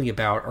really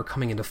about are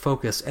coming into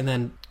focus, and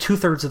then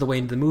 2/3 of the way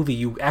into the movie,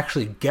 you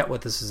actually get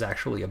what this is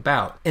actually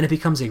about, and it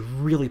becomes a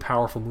really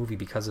powerful movie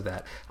because of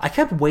that. I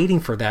kept waiting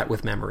for that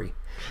with Memory.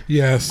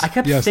 Yes, I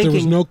kept thinking, there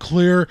was no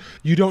clear,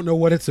 you don't know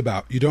what it's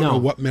about. You don't know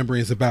what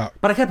Memory is about.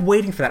 But I kept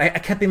waiting for that. I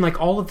kept being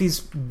like, all of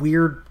these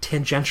weird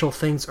tangential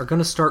things are going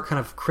to start kind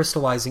of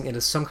crystallizing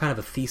into some kind of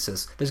a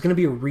thesis. There's going to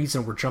be a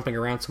reason we're jumping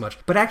around so much.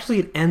 But actually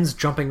it ends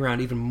jumping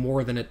around even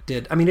more than it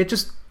did. I mean, it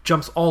just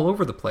jumps all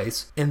over the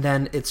place, and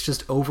then it's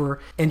just over,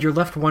 and you're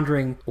left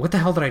wondering, what the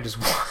hell did I just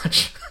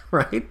watch?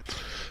 Right?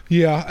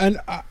 Yeah, and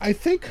I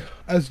think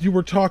as you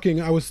were talking,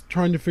 I was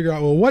trying to figure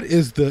out, well, what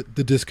is the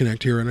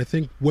disconnect here? And I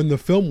think when the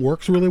film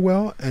works really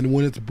well and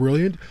when it's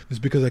brilliant is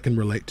because I can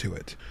relate to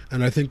it.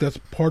 And I think that's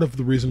part of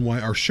the reason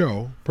why our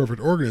show,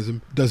 Perfect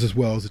Organism, does as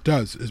well as it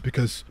does, is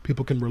because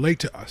people can relate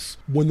to us.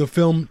 When the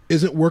film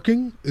isn't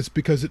working, it's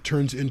because it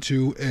turns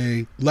into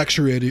a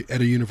lecture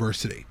at a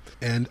university.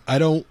 And I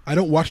don't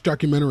watch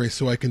documentaries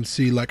so I can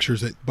see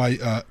lectures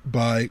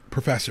by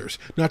professors.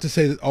 Not to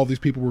say that all these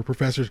people were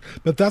professors,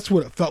 but that's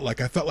what it felt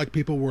like. I felt like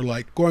people were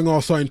like going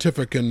all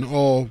scientific and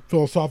all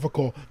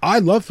philosophical. I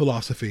love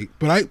philosophy,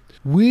 but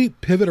we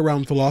pivot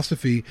around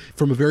philosophy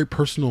from a very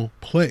personal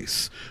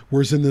place,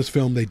 whereas in this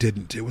film they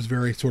didn't. It was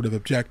very sort of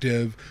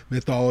objective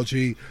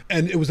mythology,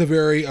 and it was a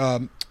very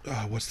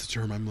what's the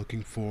term I'm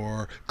looking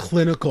for?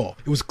 Clinical.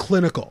 It was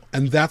clinical.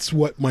 And that's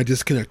what my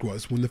disconnect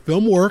was. When the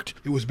film worked,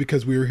 it was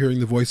because we were hearing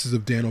the voices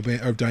of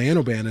Diane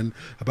O'Bannon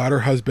about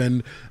her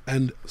husband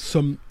and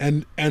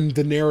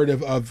the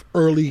narrative of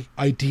early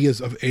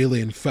ideas of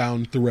Alien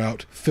found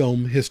throughout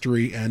film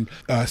history and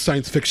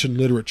science fiction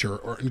literature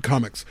or in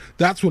comics.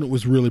 That's when it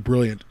was really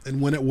brilliant.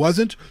 And when it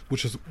wasn't,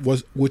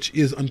 which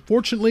is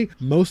unfortunately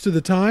most of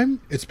the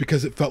time, it's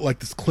because it felt like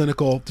this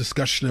clinical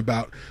discussion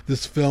about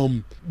this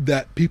film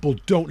that people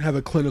don't have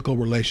a clinical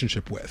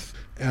relationship with.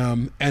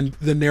 And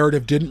the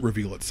narrative didn't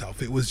reveal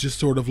itself. It was just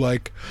sort of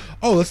like,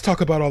 oh, let's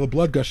talk about all the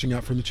blood gushing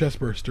out from the chest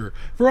burster.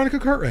 Veronica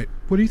Cartwright,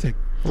 what do you think?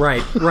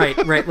 Right.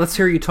 Let's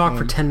hear you talk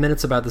for 10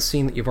 minutes about the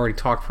scene that you've already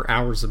talked for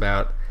hours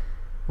about,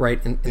 right,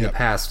 in the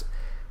past.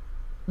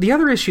 The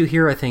other issue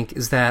here, I think,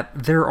 is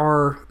that there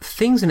are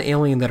things in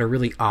Alien that are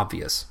really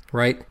obvious,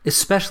 right?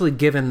 Especially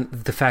given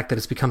the fact that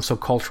it's become so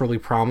culturally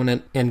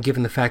prominent, and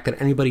given the fact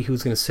that anybody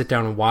who's going to sit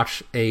down and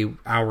watch a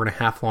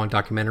hour-and-a-half long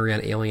documentary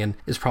on Alien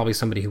is probably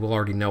somebody who will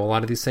already know a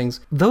lot of these things.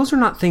 Those are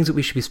not things that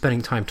we should be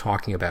spending time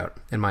talking about,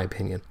 in my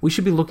opinion. We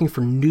should be looking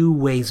for new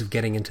ways of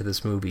getting into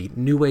this movie,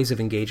 new ways of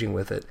engaging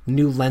with it,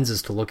 new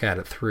lenses to look at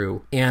it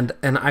through. And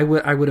I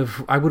would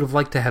have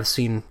liked to have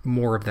seen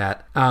more of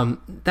that.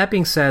 That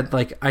being said,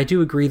 like, I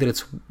do agree that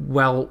it's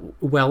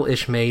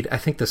well-ish made. I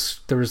think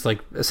there was like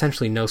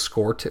essentially no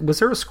score to. Was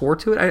there a score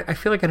to it? I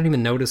feel like I didn't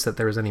even notice that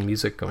there was any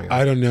music going on.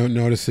 I don't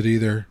notice it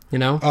either. You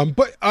know?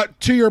 But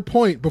to your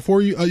point,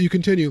 before you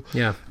continue,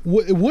 yeah,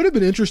 it would have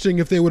been interesting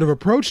if they would have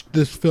approached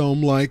this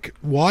film like,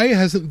 why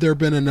hasn't there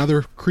been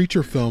another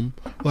creature film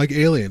like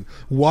Alien?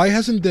 Why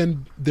hasn't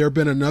there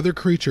been another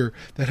creature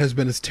that has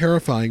been as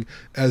terrifying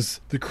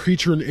as the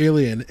creature in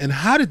Alien? And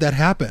how did that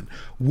happen?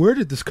 Where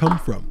did this come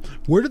from?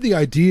 Where did the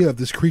idea of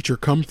this creature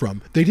come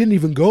from? They didn't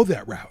even go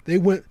that route. They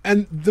went,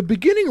 and the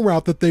beginning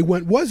route that they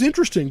went was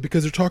interesting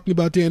because they're talking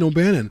about Dan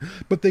O'Bannon,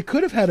 but they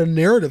could have had a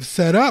narrative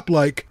set up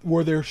like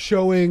where they're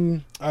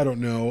showing, I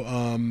don't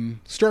know,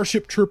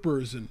 Starship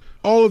Troopers and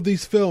all of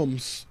these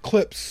films,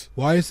 clips.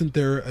 Why isn't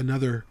there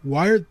another?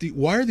 Why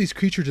are these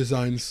creature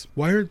designs,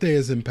 why aren't they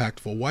as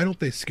impactful? Why don't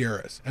they scare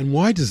us? And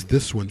why does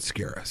this one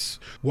scare us?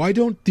 Why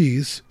don't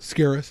these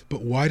scare us,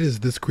 but why does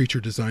this creature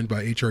designed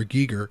by H.R.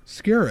 Giger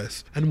scare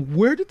us? And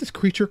where did this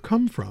creature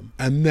come from?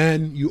 And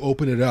then you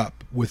open it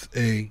up with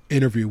a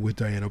interview with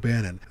Diane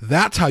O'Bannon.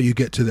 That's how you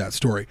get to that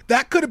story.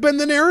 That could have been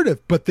the narrative,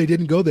 but they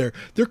didn't go there.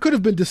 There could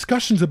have been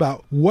discussions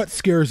about what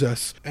scares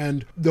us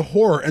and the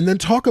horror, and then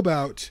talk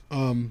about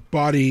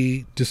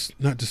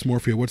not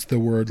dysmorphia, what's the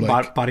word?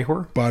 Like body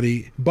horror?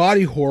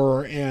 Body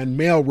horror and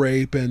male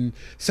rape and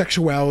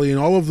sexuality and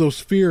all of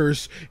those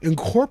fears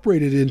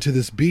incorporated into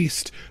this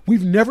beast.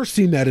 We've never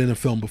seen that in a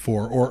film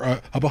before, or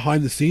a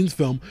behind the scenes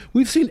film.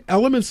 We've seen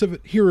elements of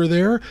it here or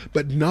there,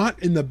 but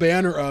not in the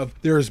banner of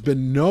there has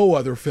been no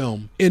other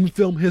film in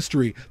film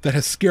history that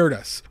has scared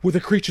us with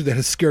a creature that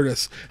has scared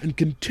us and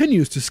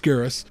continues to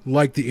scare us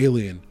like the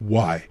Alien.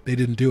 Why? They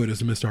didn't do it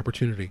as a missed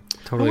opportunity.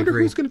 Totally I wonder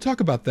agree. Who's going to talk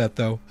about that,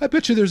 though. I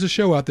bet you there's a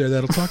show out there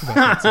that'll talk about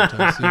that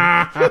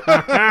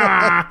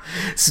sometime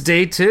soon.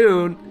 Stay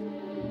tuned.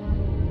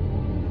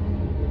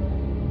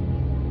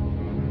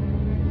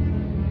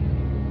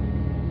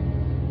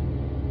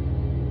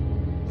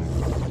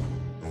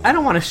 I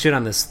don't want to shit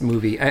on this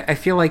movie. I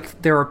feel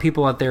like there are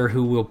people out there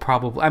who will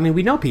probably... I mean,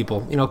 we know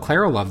people.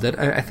 Clara loved it.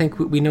 I think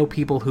we know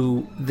people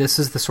who this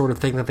is the sort of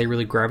thing that they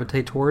really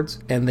gravitate towards,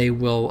 and they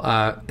will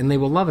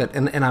love it.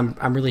 And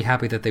I'm really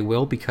happy that they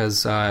will,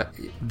 because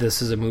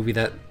this is a movie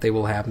that they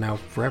will have now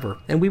forever,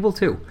 and we will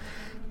too.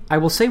 I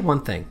will say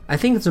one thing. I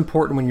think it's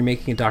important when you're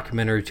making a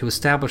documentary to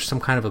establish some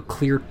kind of a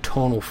clear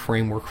tonal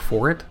framework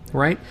for it,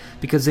 right?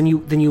 Because then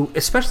you,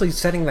 especially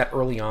setting that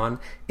early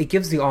on, it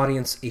gives the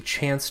audience a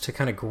chance to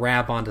kind of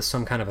grab onto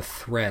some kind of a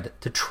thread,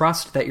 to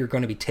trust that you're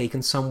going to be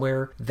taken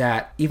somewhere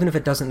that, even if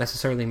it doesn't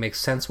necessarily make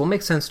sense, will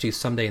make sense to you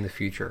someday in the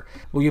future.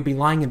 Well, you'll be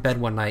lying in bed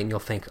one night and you'll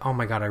think, oh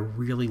my God, I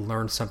really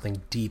learned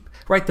something deep,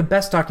 right? The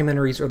best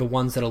documentaries are the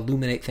ones that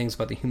illuminate things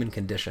about the human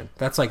condition.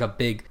 That's like a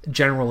big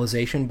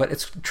generalization, but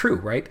it's true,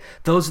 right?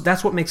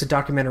 That's what makes a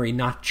documentary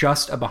not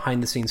just a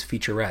behind-the-scenes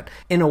featurette.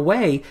 In a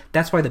way,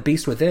 that's why The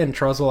Beast Within,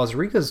 Charles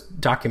Lazariga's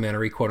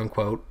documentary,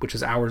 quote-unquote, which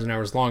is hours and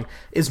hours long,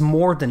 is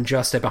more than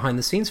just a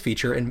behind-the-scenes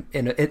feature. And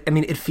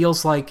it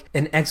feels like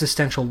an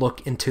existential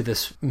look into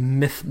this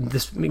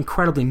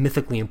incredibly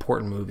mythically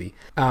important movie.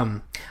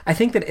 I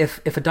think that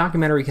if a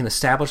documentary can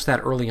establish that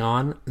early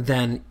on,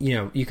 then,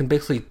 you can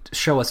basically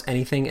show us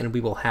anything and we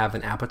will have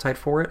an appetite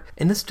for it.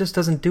 And this just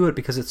doesn't do it,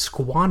 because it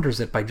squanders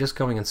it by just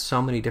going in so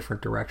many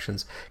different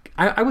directions.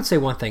 I would say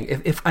one thing.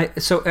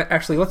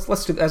 Actually,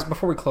 let's do as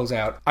before we close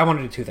out. I want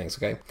to do two things.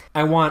 Okay,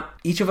 I want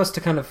each of us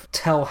to kind of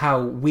tell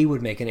how we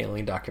would make an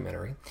alien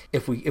documentary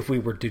if we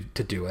were to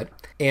do it,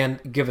 and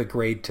give a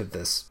grade to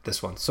this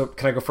one. So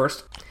can I go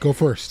first? Go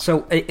first.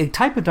 So a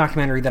type of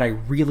documentary that I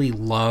really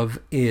love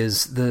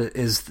is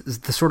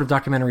the sort of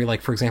documentary,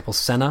 like, for example,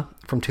 Senna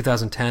from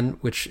 2010,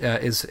 which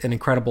is an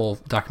incredible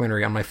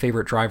documentary on my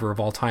favorite driver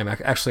of all time.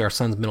 Actually, our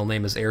son's middle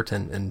name is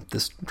Ayrton, in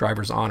this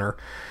driver's honor.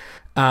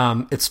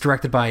 It's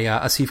directed by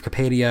Asif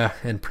Kapadia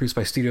and produced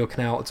by Studio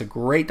Canal. It's a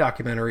great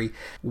documentary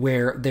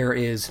where there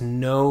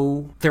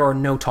are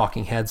no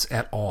talking heads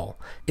at all.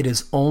 It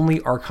is only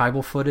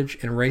archival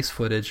footage and race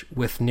footage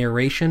with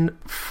narration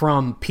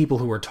from people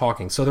who are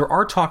talking. So there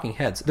are talking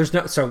heads.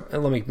 So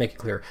let me make it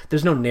clear.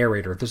 There's no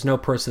narrator. There's no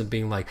person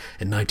being like,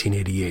 in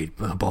 1988,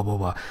 blah, blah, blah,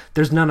 blah.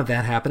 There's none of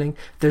that happening.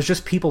 There's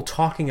just people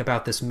talking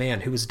about this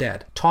man who is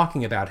dead,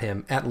 talking about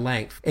him at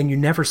length, and you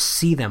never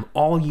see them.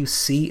 All you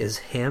see is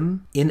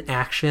him in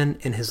action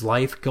in his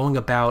life, going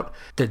about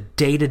the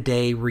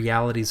day-to-day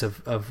realities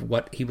of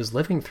what he was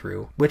living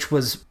through, which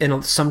was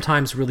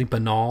sometimes really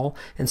banal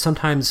and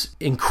sometimes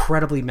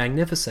incredibly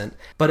magnificent,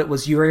 but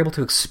you were able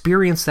to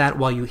experience that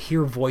while you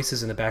hear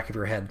voices in the back of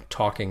your head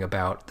talking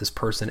about this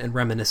person and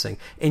reminiscing,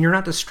 and you're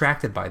not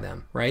distracted by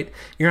them, right?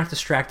 You're not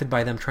distracted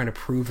by them trying to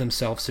prove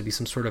themselves to be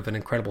some sort of an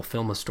incredible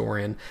film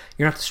historian.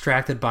 You're not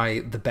distracted by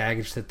the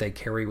baggage that they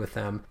carry with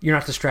them. You're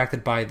not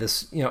distracted by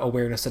this,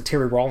 awareness that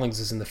Terry Rawlings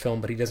is in the film,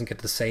 but he doesn't get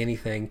to say anything.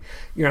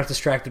 You're not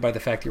distracted by the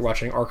fact that you're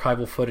watching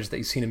archival footage that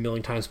you've seen a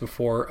million times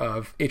before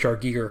of H.R.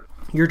 Giger.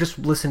 You're just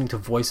listening to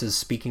voices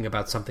speaking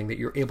about something that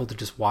you're able to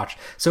just watch.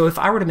 So if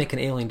I were to make an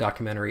alien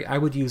documentary, I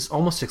would use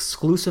almost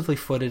exclusively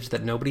footage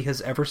that nobody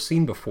has ever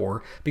seen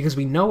before, because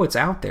we know it's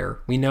out there.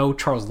 We know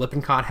Charles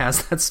Lippincott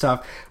has that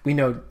stuff. We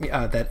know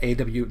that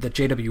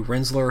J.W.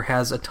 Rinsler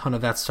has a ton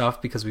of that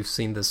stuff, because we've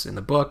seen this in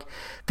the book.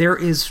 There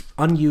is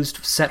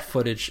unused set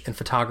footage and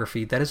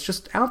photography that is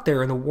just out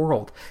there in the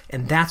world,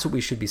 and that's what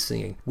we should be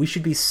seeing. We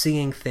should be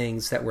seeing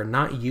things that we're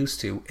not used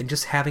to, and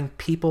just having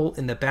people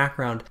in the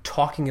background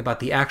talking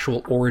about the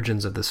actual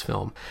origins of this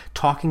film,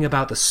 talking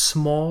about the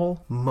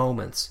small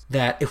moments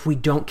that if we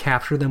don't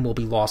capture them will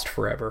be lost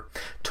forever,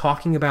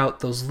 talking about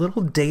those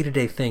little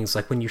day-to-day things,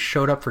 like when you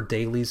showed up for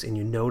dailies and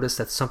you noticed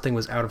that something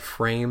was out of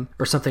frame,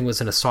 or something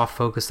was in a soft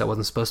focus that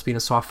wasn't supposed to be in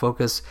a soft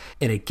focus,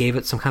 and it gave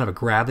it some kind of a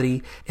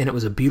gravity, and it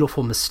was a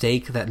beautiful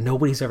mistake that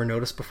nobody's ever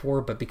noticed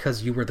before, but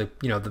because you were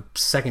the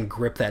second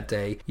grip that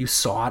day, you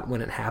saw it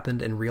when it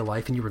happened in real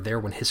life, and you were there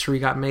when history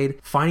got made.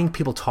 Finding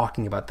people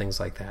talking about things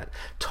like that,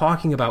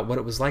 talking about what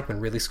it was like when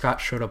Ridley Scott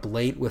showed up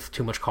late with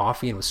too much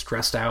coffee and was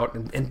stressed out,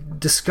 and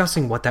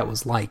discussing what that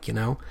was like,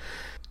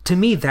 To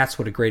me, that's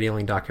what a great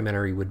alien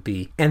documentary would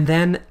be. And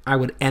then I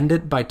would end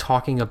it by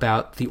talking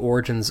about the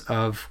origins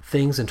of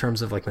things in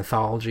terms of like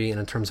mythology and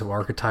in terms of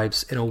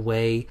archetypes in a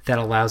way that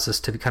allows us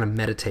to kind of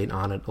meditate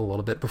on it a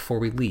little bit before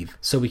we leave.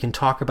 So we can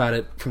talk about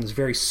it from this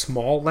very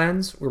small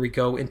lens where we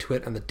go into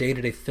it on the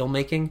day-to-day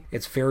filmmaking.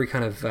 It's very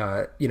kind of,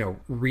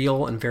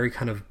 real and very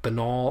kind of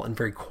banal and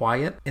very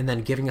quiet. And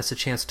then giving us a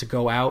chance to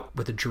go out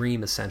with a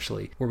dream,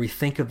 essentially, where we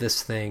think of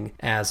this thing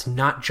as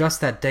not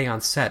just that day on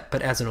set,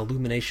 but as an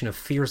illumination of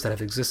fears that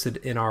have existed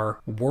in our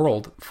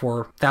world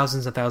for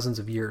thousands and thousands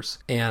of years.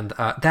 And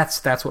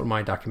that's what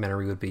my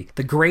documentary would be.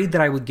 The grade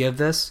that I would give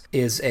this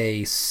is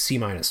a C-.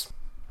 I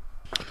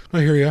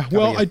hear you.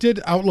 Well, I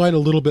did outline a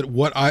little bit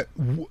what I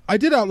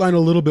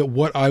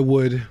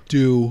would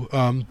do.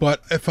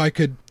 But if I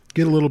could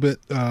get a little bit,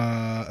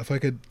 if I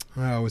could,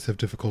 I always have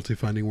difficulty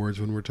finding words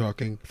when we're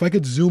talking. If I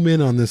could zoom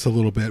in on this a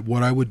little bit,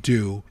 what I would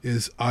do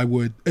is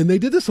and they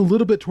did this a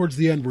little bit towards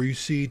the end where you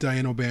see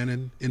Diane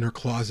O'Bannon in her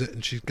closet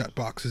and she's got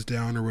boxes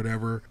down or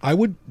whatever. I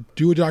would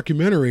do a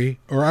documentary,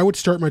 or I would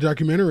start my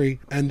documentary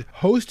and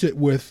host it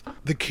with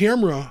the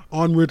camera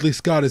on Ridley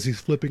Scott as he's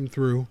flipping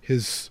through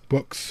his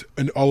books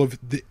and all of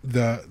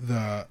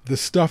the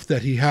stuff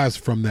that he has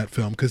from that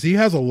film. Because he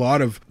has a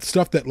lot of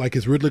stuff that, like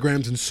his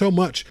Ridleygrams and so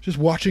much, just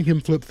watching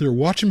him flip through,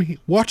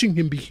 watching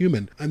him be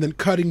human, and then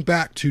cutting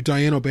back to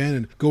Diane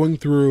O'Bannon going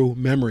through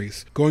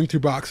memories, going through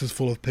boxes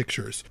full of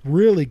pictures,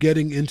 really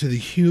getting into the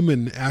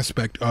human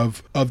aspect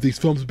of these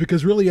films,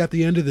 because really at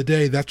the end of the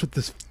day, that's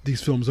what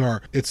these films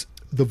are. It's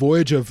the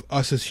voyage of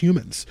us as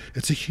humans.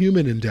 It's a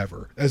human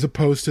endeavor as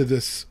opposed to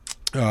this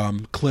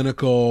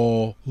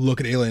clinical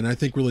look at Alien. I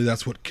think really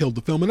that's what killed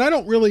the film. And I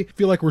don't really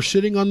feel like we're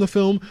shitting on the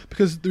film,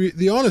 because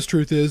the honest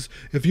truth is,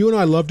 if you and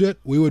I loved it,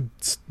 we would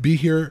be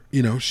here,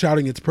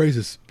 shouting its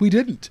praises. We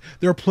didn't.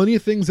 There are plenty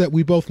of things that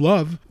we both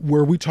love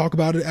where we talk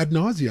about it ad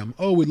nauseum.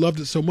 Oh, we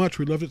loved it so much.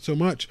 We loved it so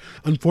much.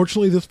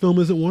 Unfortunately, this film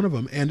isn't one of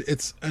them. And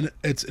it's a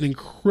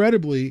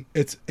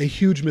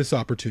huge missed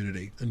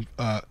opportunity.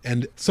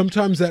 And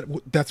sometimes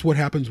that's what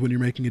happens when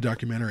you're making a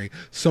documentary.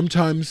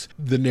 Sometimes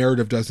the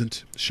narrative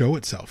doesn't show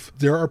itself.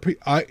 There are,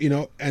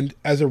 and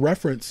as a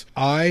reference,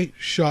 I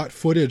shot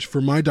footage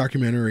for my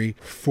documentary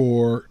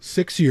for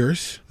 6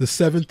 years. The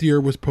 7th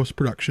year was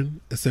post-production,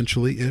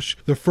 essentially-ish.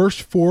 The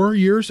first 4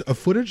 years of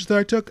footage that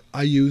I took,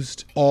 I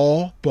used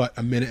all but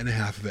a minute and a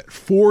half of it.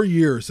 4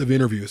 years of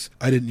interviews,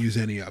 I didn't use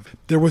any of.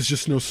 There was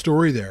just no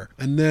story there.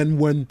 And then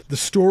when the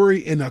story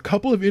in a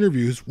couple of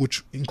interviews,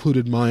 which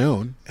included my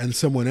own and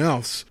someone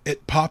else,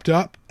 it popped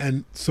up,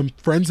 and some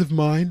friends of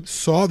mine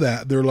saw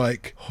that. They're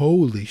like,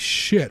 holy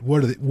shit,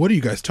 what are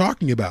you guys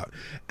talking about?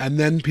 And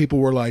then people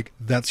were like,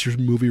 that's your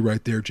movie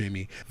right there,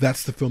 Jamie.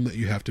 That's the film that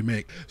you have to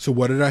make. So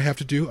what did I have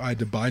to do? I had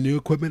to buy new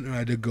equipment, and I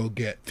had to go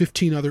get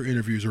 15 other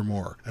interviews or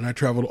more. And I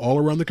traveled all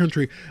around the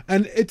country.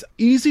 And it's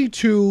easy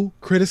to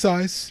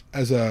criticize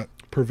as a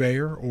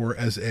purveyor or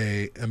as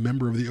a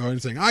member of the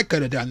audience saying, I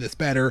could have done this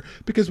better,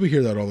 because we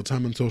hear that all the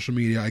time on social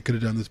media. I could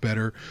have done this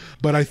better.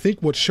 But I think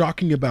what's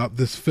shocking about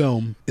this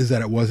film is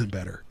that it wasn't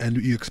better, and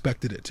you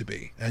expected it to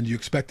be, and you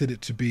expected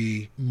it to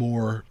be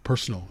more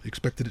personal, you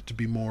expected it to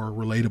be more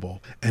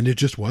relatable, and it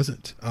just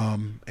wasn't.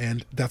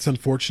 And that's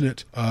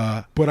unfortunate.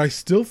 But I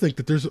still think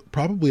that there's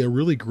probably a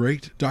really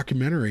great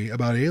documentary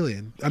about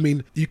Alien. I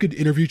mean, you could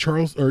interview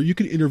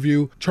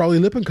Charlie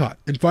Lippincott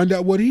and find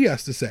out what he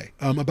has to say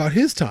about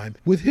his time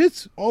with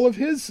all of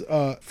his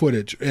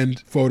footage and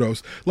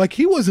photos. Like,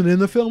 he wasn't in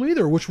the film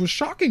either, which was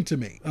shocking to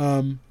me.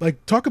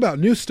 Like, talk about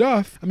new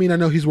stuff. I mean, I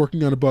know he's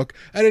working on a book.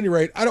 At any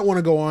rate, I don't want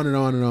to go on and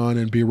on and on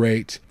and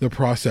berate the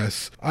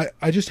process.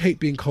 I just hate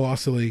being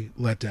colossally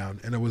let down,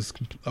 and I was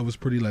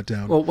pretty let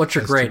down. Well, what's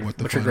your grade?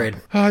 What's your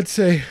grade? I'd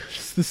say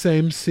it's the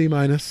same, C-.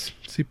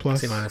 C+.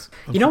 C-.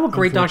 You know what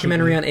great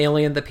documentary on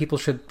Alien that people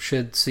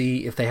should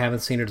see if they haven't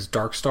seen it is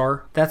Dark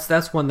Star.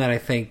 That's one that I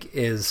think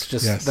is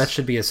just that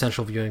should be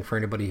essential viewing for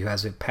anybody who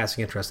has a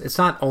passing interest. It's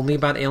not only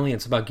about Alien,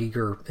 it's about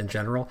Giger in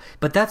general.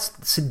 But that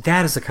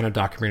is the kind of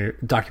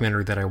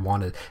documentary that I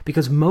wanted,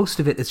 because most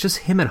of it's just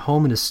him at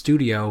home in his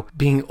studio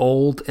being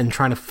old and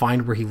trying to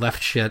find where he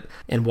left shit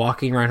and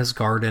walking around his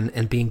garden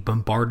and being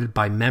bombarded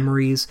by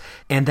memories,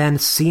 and then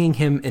seeing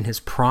him in his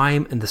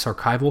prime in this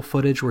archival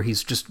footage where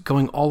he's just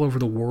going all over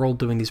the world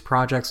doing these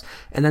projects,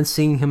 and then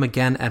seeing him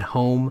again at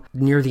home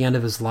near the end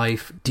of his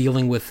life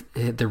dealing with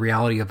the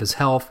reality of his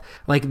health.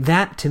 Like,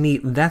 that, to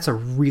me, that's a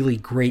really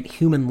great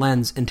human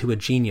lens into a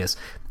genius.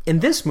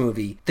 In this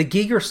movie, the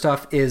Giger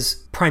stuff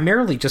is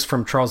primarily just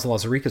from Charles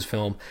Lauzirika's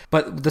film,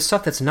 but the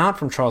stuff that's not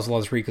from Charles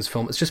Lauzirika's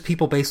film is just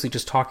people basically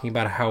just talking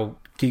about how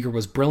Giger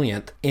was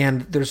brilliant,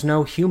 and there's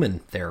no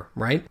human there,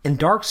 right? In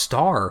Dark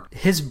Star,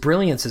 his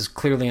brilliance is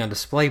clearly on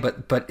display,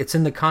 but it's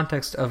in the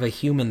context of a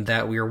human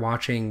that we are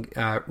watching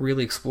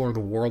really explore the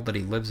world that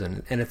he lives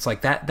in, and it's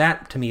like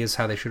that to me is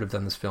how they should have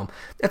done this film.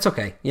 That's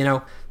okay,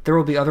 there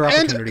will be other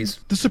opportunities.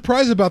 And the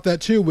surprise about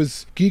that too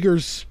was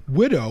Giger's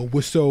widow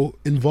was so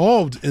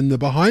involved in the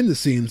behind the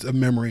scenes of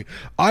memory.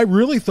 I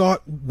really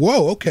thought,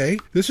 whoa, okay,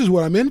 this is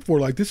what I'm in for.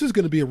 Like, this is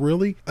going to be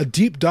a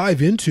deep dive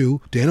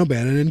into Dan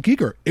O'Bannon and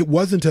Giger. It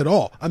wasn't at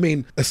all. I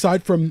mean,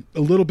 aside from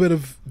a little bit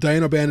of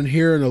Diane O'Bannon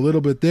here and a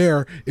little bit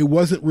there, it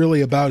wasn't really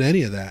about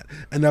any of that.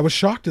 And I was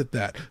shocked at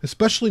that,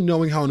 especially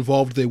knowing how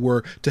involved they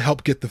were to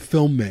help get the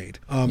film made.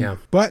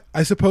 But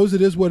I suppose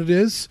it is what it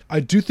is. I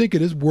do think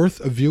it is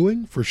worth a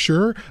viewing for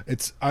sure.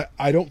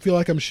 I don't feel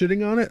like I'm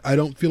shitting on it. I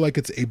don't feel like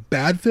it's a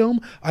bad film.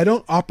 I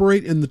don't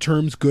operate in the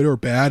terms good or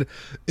bad.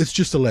 It's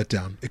just a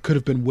letdown. It could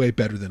have been way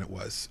better than it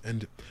was.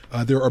 And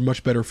there are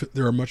much better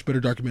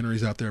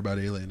documentaries out there about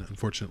Alien,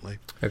 unfortunately.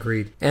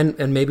 Agreed. And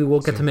maybe we'll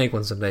get to make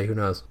one someday. Who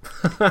knows?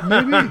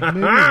 Maybe. We'll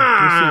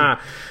see.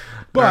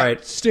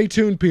 But stay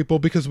tuned, people,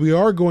 because we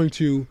are going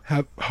to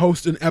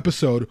host an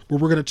episode where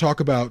we're going to talk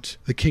about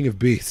the King of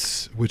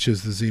Beasts, which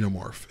is the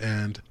Xenomorph.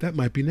 And that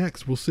might be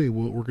next. We'll see.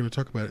 We're going to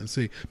talk about it and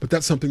see. But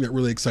that's something that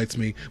really excites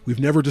me. We've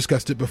never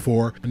discussed it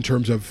before in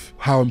terms of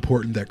how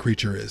important that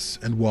creature is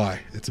and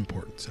why it's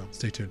important. So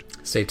stay tuned.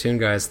 Stay tuned,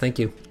 guys. Thank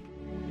you.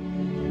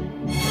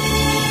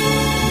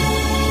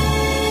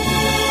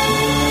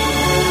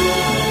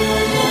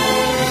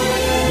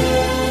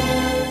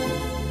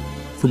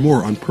 For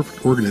more on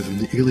Perfect Organism,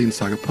 the Alien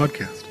Saga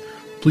podcast,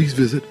 please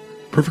visit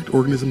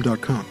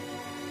perfectorganism.com.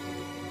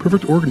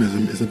 Perfect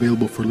Organism is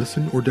available for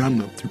listen or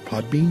download through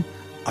Podbean,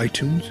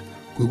 iTunes,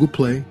 Google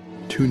Play,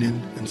 TuneIn,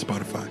 and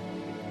Spotify.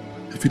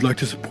 If you'd like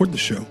to support the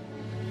show,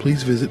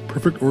 please visit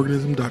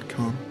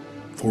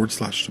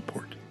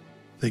perfectorganism.com/support.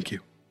 Thank you.